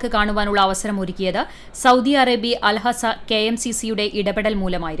കുടുംബാംഗങ്ങൾക്ക് കാണുവാനുള്ള അവസരമൊരുക്കിയത് സൗദി അറേബ്യ അൽഹസ KMCCയുടെ ഇടപെടൽ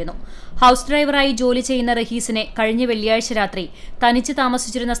മൂലമായിരുന്നു. ഹൌസ് ഡ്രൈവറായി ജോലി ചെയ്യുന്ന റഹീസിനെ കഴിഞ്ഞ വെള്ളിയാഴ്ച രാത്രി തനിച്ച്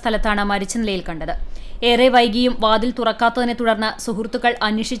താമസിച്ചിരുന്ന സ്ഥലത്താണ് മരിച്ച നിലയിൽ കണ്ടത്. ഏറെ വൈകിയും വാതിൽ തുറക്കാത്തതിനെ തുടർന്ന് സുഹൃത്തുക്കൾ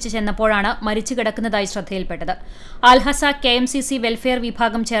അന്വേഷിച്ച് ചെന്നപ്പോഴാണ് മരിച്ചു കിടക്കുന്നതായി ശ്രദ്ധയിൽപ്പെട്ടത്. അൽഹസ KMCC വെൽഫെയർ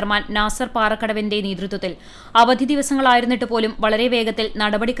വിഭാഗം ചെയർമാൻ നാസർ പാറക്കടവിന്റെ നേതൃത്വത്തിൽ അവധി ദിവസങ്ങളായിരുന്നിട്ട് പോലും വളരെ വേഗത്തിൽ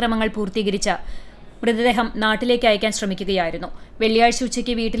നടപടിക്രമങ്ങൾ പൂർത്തീകരിച്ച് മൃതദേഹം നാട്ടിലേക്ക് അയക്കാൻ ശ്രമിക്കുകയായിരുന്നു. വെള്ളിയാഴ്ച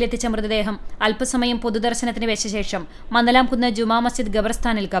ഉച്ചയ്ക്ക് വീട്ടിലെത്തിച്ച മൃതദേഹം അല്പസമയം പൊതുദർശനത്തിന് വെച്ച ശേഷം മന്ദലാംകുന്ന് ജുമാ മസ്ജിദ്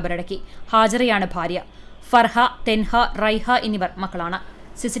ഖബർസ്ഥാനിൽ ഖബറടക്കി. ഹാജറയാണ് ഭാര്യ. ഫർഹ, തെൻഹ, റൈഹ എന്നിവർ മക്കളാണ്.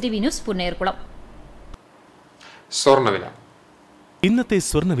 CCTV news Punnerkulam. സ്വർണ്ണവില. ഇന്നത്തെ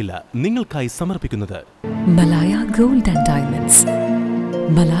സ്വർണ്ണവില നിങ്ങൾക്കായി സമർപ്പിക്കുന്നത് Malaya gold and diamonds,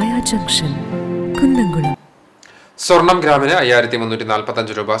 Malaya junction, Kunnamkulam. സ്വർണം ഗ്രാമിന്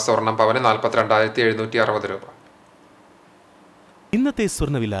 5345 രൂപ, സ്വർണം പവന് 42,760 രൂപ. ഇന്നത്തെ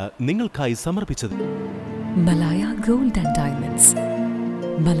സ്വർണ്ണവില നിങ്ങൾക്കായി സമർപ്പിച്ചത് Malaya gold and diamonds,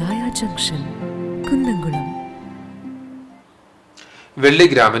 Malaya junction, Kunnamkulam. വെള്ളി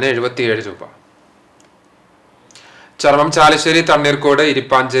ഗ്രാമിന് 77 രൂപ. ചർമ്മം ചാലിശ്ശേരി തണ്ണീർക്കോട്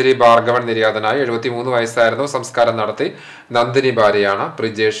ഇരിപ്പാഞ്ചേരി ഭാർഗവൻ നിര്യാതനായി 73 വയസ്സായിരുന്നു. സംസ്കാരം നടത്തി. നന്ദിനി ഭാര്യയാണ്.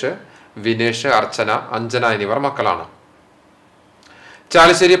 പ്രിജേഷ്, വിനേഷ്, അർച്ചന, അഞ്ജന എന്നിവർ മക്കളാണ്.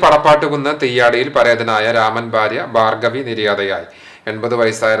 ചാലിശ്ശേരി പടപ്പാട്ടുകുന്ന് തെയ്യാടിയിൽ പരേതനായ രാമൻ ഭാര്യ ഭാർഗവി നിര്യാതയായി. 80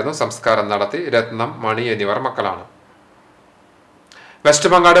 വയസ്സായിരുന്നു. സംസ്കാരം നടത്തി. രത്നം, മണി എന്നിവർ മക്കളാണ്. വെസ്റ്റ്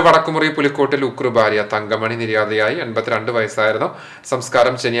മങ്ങാട് വടക്കുമുറി പുലിക്കോട്ടിൽ ഉക്രു ഭാര്യ തങ്കമണി നിര്യാതയായി. 82 വയസ്സായിരുന്നു.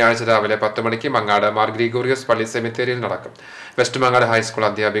 സംസ്കാരം ശനിയാഴ്ച രാവിലെ 10 മണിക്ക് മങ്ങാട് മാർ ഗ്രിഗോറിയസ് പള്ളി സെമിത്തേരിയിൽ നടക്കും. വെസ്റ്റ് മങ്ങാട് ഹൈസ്കൂൾ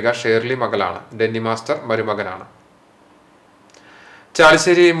അധ്യാപിക ഷേർലി മകളാണ്. ഡെന്നി മാസ്റ്റർ മരുമകനാണ്.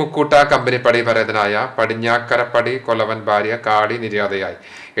 ചാലിശ്ശേരി മുക്കൂട്ട കമ്പനിപ്പടി പരേതനായ പടിഞ്ഞാക്കരപ്പടി കൊലവൻ ഭാര്യ കാടി നിര്യാതയായി.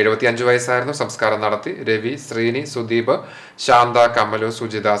 75 വയസ്സായിരുന്നു. സംസ്കാരം നടത്തി. രവി, ശ്രീനി, സുദീപ്, ശാന്ത, കമലു,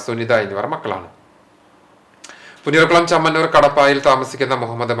 സുജിത, സുനിത എന്നിവർ മക്കളാണ്. പുന്നൂർക്കുളം ചമ്മന്നൂർ കടപ്പായിൽ താമസിക്കുന്ന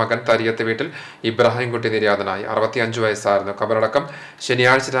മുഹമ്മദ് മകൻ തരിയത്ത് വീട്ടിൽ ഇബ്രാഹിംകുട്ടി നിര്യാതനായി. 65 വയസ്സായിരുന്നു. ഖബറടക്കം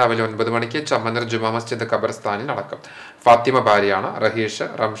ശനിയാഴ്ച രാവിലെ 9 മണിക്ക് ചമ്മന്നൂർ ജുമാ മസ്ജിദ് ഖബർസ്ഥാനിൽ നടക്കും. ഫാത്തിമ ഭാര്യയാണ്. റഹീഷ്,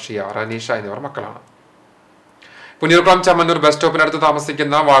 റംഷിയ, റനീഷ എന്നിവർ മക്കളാണ്. പുന്നൂർക്കുളം ചമ്മന്നൂർ ബസ് സ്റ്റോപ്പിനടുത്ത്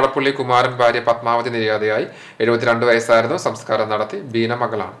താമസിക്കുന്ന വാഴപ്പുള്ളി കുമാരൻ ഭാര്യ പത്മാവതി നിര്യാതയായി. 72 വയസ്സായിരുന്നു. സംസ്കാരം നടത്തി. ബീന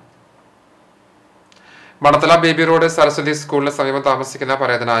മകളാണ്. മണത്തല ബേബി റോഡ് സരസ്വതി സ്കൂളിന് സമീപം താമസിക്കുന്ന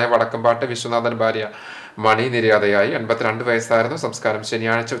പരേതനായ വടക്കമ്പാട്ട് വിശ്വനാഥൻ ഭാര്യ മണി നിര്യാതയായി. 82 വയസ്സായിരുന്നു. സംസ്കാരം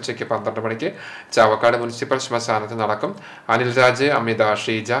ശനിയാഴ്ച ഉച്ചയ്ക്ക് 12 മണിക്ക് ചാവക്കാട് മുനിസിപ്പൽ ശ്മശാനത്തിൽ നടക്കും. അനിൽ രാജ്, അമിത,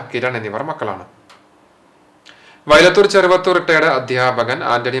 ഷീജ, കിരൺ എന്നിവർ മക്കളാണ്. വയലത്തൂർ ചെറുവത്തൂർ റിട്ടയർഡ് അധ്യാപകൻ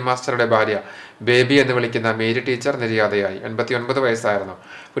ആന്റണി മാസ്റ്ററുടെ ഭാര്യ ബേബി എന്ന് വിളിക്കുന്ന മേരി ടീച്ചർ നിര്യാതയായി. 89 വയസ്സായിരുന്നു.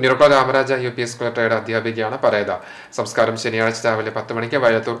 Punnurkulam Ramaraja UP school retired അധ്യാപികയാണ് പരേത. സംസ്കാരം ശനിയാഴ്ച രാവിലെ 10 മണിക്ക്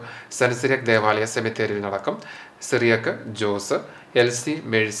വയലത്തൂർ സെന്റ് സിറിയക് ദേവാലയ സെമിത്തേരിയിൽ നടക്കും. സിറിയക്, ജോസ്, എൽസി,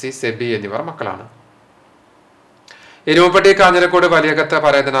 മെഴ്സി, സെബി എന്നിവർ മക്കളാണ്. എരുമപ്പെട്ടി കാഞ്ഞിരക്കോട് വലിയകത്ത്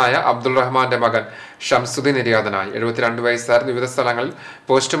പരേതനായ അബ്ദുൾ റഹ്മാന്റെ മകൻ ഷംസുദ്ദീൻ നിര്യാതനായി. 72 വയസ്സായിരുന്നു. വിവിധ സ്ഥലങ്ങളിൽ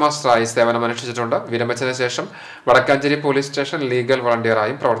പോസ്റ്റ് മാസ്റ്ററായി സേവനമനുഷ്ഠിച്ചിട്ടുണ്ട്. വിരമിച്ചതിന് ശേഷം വടക്കാഞ്ചേരി പോലീസ് സ്റ്റേഷൻ ലീഗൽ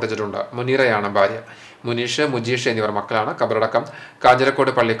വളണ്ടിയറായും പ്രവർത്തിച്ചിട്ടുണ്ട്. മുനീറയാണ് ഭാര്യ. മുനീഷ്, മുജീഷ് എന്നിവർ മക്കളാണ്. ഖബറടക്കം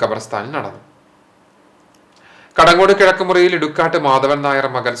കാഞ്ഞിരക്കോട് പള്ളി ഖബർസ്ഥാനിൽ നടന്നു. കടങ്ങോട് കിഴക്കുമുറിയിൽ ഇടുക്കാട്ട് മാധവൻ നായർ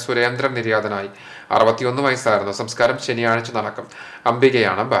മകൻ സുരേന്ദ്രൻ നിര്യാതനായി. 61 വയസ്സായിരുന്നു. സംസ്കാരം ശനിയാഴ്ച നടക്കും.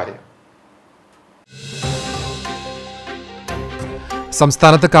 അംബികയാണ് ഭാര്യ.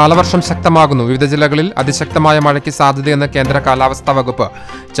 സംസ്ഥാനത്ത് കാലവർഷം ശക്തമാകുന്നു. വിവിധ ജില്ലകളിൽ അതിശക്തമായ മഴയ്ക്ക് സാധ്യതയെന്ന് കേന്ദ്ര കാലാവസ്ഥാ വകുപ്പ്.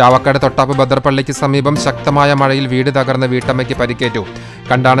 ചാവക്കാട് തൊട്ടാപ്പ് ബദർപള്ളിക്ക് സമീപം ശക്തമായ മഴയിൽ വീട് തകർന്ന് വീട്ടമ്മയ്ക്ക് പരിക്കേറ്റു.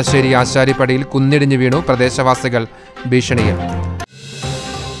 കണ്ടാണശ്ശേരി ആശാരിപ്പടിയിൽ കുന്നിടിഞ്ഞു വീണു. പ്രദേശവാസികൾ ഭീഷണിയിൽ.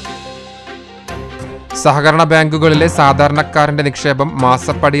 സഹകരണ ബാങ്കുകളിലെ സാധാരണക്കാരന്റെ നിക്ഷേപം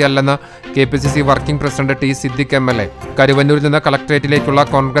മാസപ്പടിയല്ലെന്ന് KPCC working president T Siddique MLA. കരുവന്നൂരിൽ നിന്ന് കളക്ടറേറ്റിലേക്കുള്ള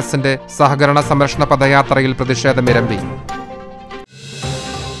കോൺഗ്രസിന്റെ സഹകരണ സംരക്ഷണ പദയാത്രയിൽ പ്രതിഷേധമിരമ്പി.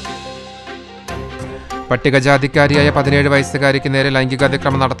 പട്ടികജാതിക്കാരിയായ 17 വയസ്സുകാരിക്ക് നേരെ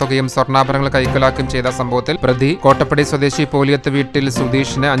ലൈംഗികാതിക്രമം നടത്തുകയും സ്വർണ്ണാഭരണങ്ങൾ കൈക്കലാക്കുകയും ചെയ്ത സംഭവത്തിൽ പ്രതി കോട്ടപ്പടി സ്വദേശി പോലിയത്ത് വീട്ടിൽ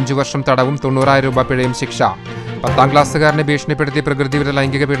സുധീഷിന് 5 വർഷം തടവും 90,000 രൂപ പിഴയും ശിക്ഷ. 10ാം ക്ലാസ്സുകാരനെ ഭീഷണിപ്പെടുത്തി പ്രകൃതിവിരുദ്ധ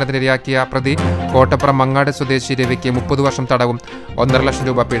ലൈംഗിക പീഡനത്തിനിരയാക്കിയ പ്രതി കോട്ടപ്പുറം മങ്ങാട് സ്വദേശി രവിക്ക് 30 വർഷം തടവും 1.5 ലക്ഷം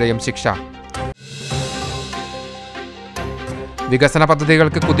രൂപ പിഴയും ശിക്ഷ. വികസന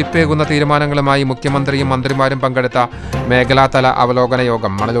പദ്ധതികൾക്ക് കുതിപ്പേകുന്ന തീരുമാനങ്ങളുമായി മുഖ്യമന്ത്രിയും മന്ത്രിമാരും പങ്കെടുത്ത മേഖലാതല അവലോകന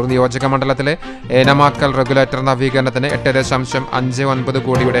യോഗം. മണലൂർ നിയോജക മണ്ഡലത്തിലെ ഏനമാക്കൽ റെഗുലേറ്റർ നവീകരണത്തിന് 8.59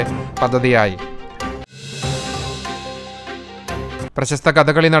 കോടിയുടെ പദ്ധതിയായി. പ്രശസ്ത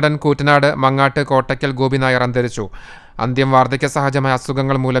കഥകളി നടൻ കൂറ്റനാട് മങ്ങാട്ട് കോട്ടയ്ക്കൽ ഗോപി നായർ അന്തരിച്ചു. അന്ത്യം വാർദ്ധക്യ സഹജമായ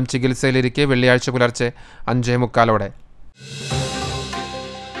അസുഖങ്ങൾ മൂലം ചികിത്സയിലിരിക്കെ വെള്ളിയാഴ്ച പുലർച്ചെ 5:45.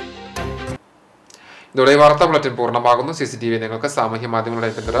 ഇതോടെ വാർത്താ ബുള്ളറ്റിൻ പൂർണ്ണമാകുന്നു. CCTV നിങ്ങൾക്ക് സാമൂഹ്യ മാധ്യമങ്ങളുടെ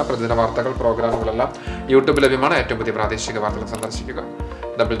പിന്തുണ. പ്രതിദിന വാർത്തകൾ, പ്രോഗ്രാമുകളെല്ലാം യൂട്യൂബിൽ ലഭ്യമാണ്. ഏറ്റവും പുതിയ പ്രാദേശിക വാർത്തകൾ സന്ദർശിക്കുക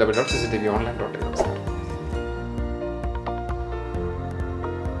www.cctv online.in.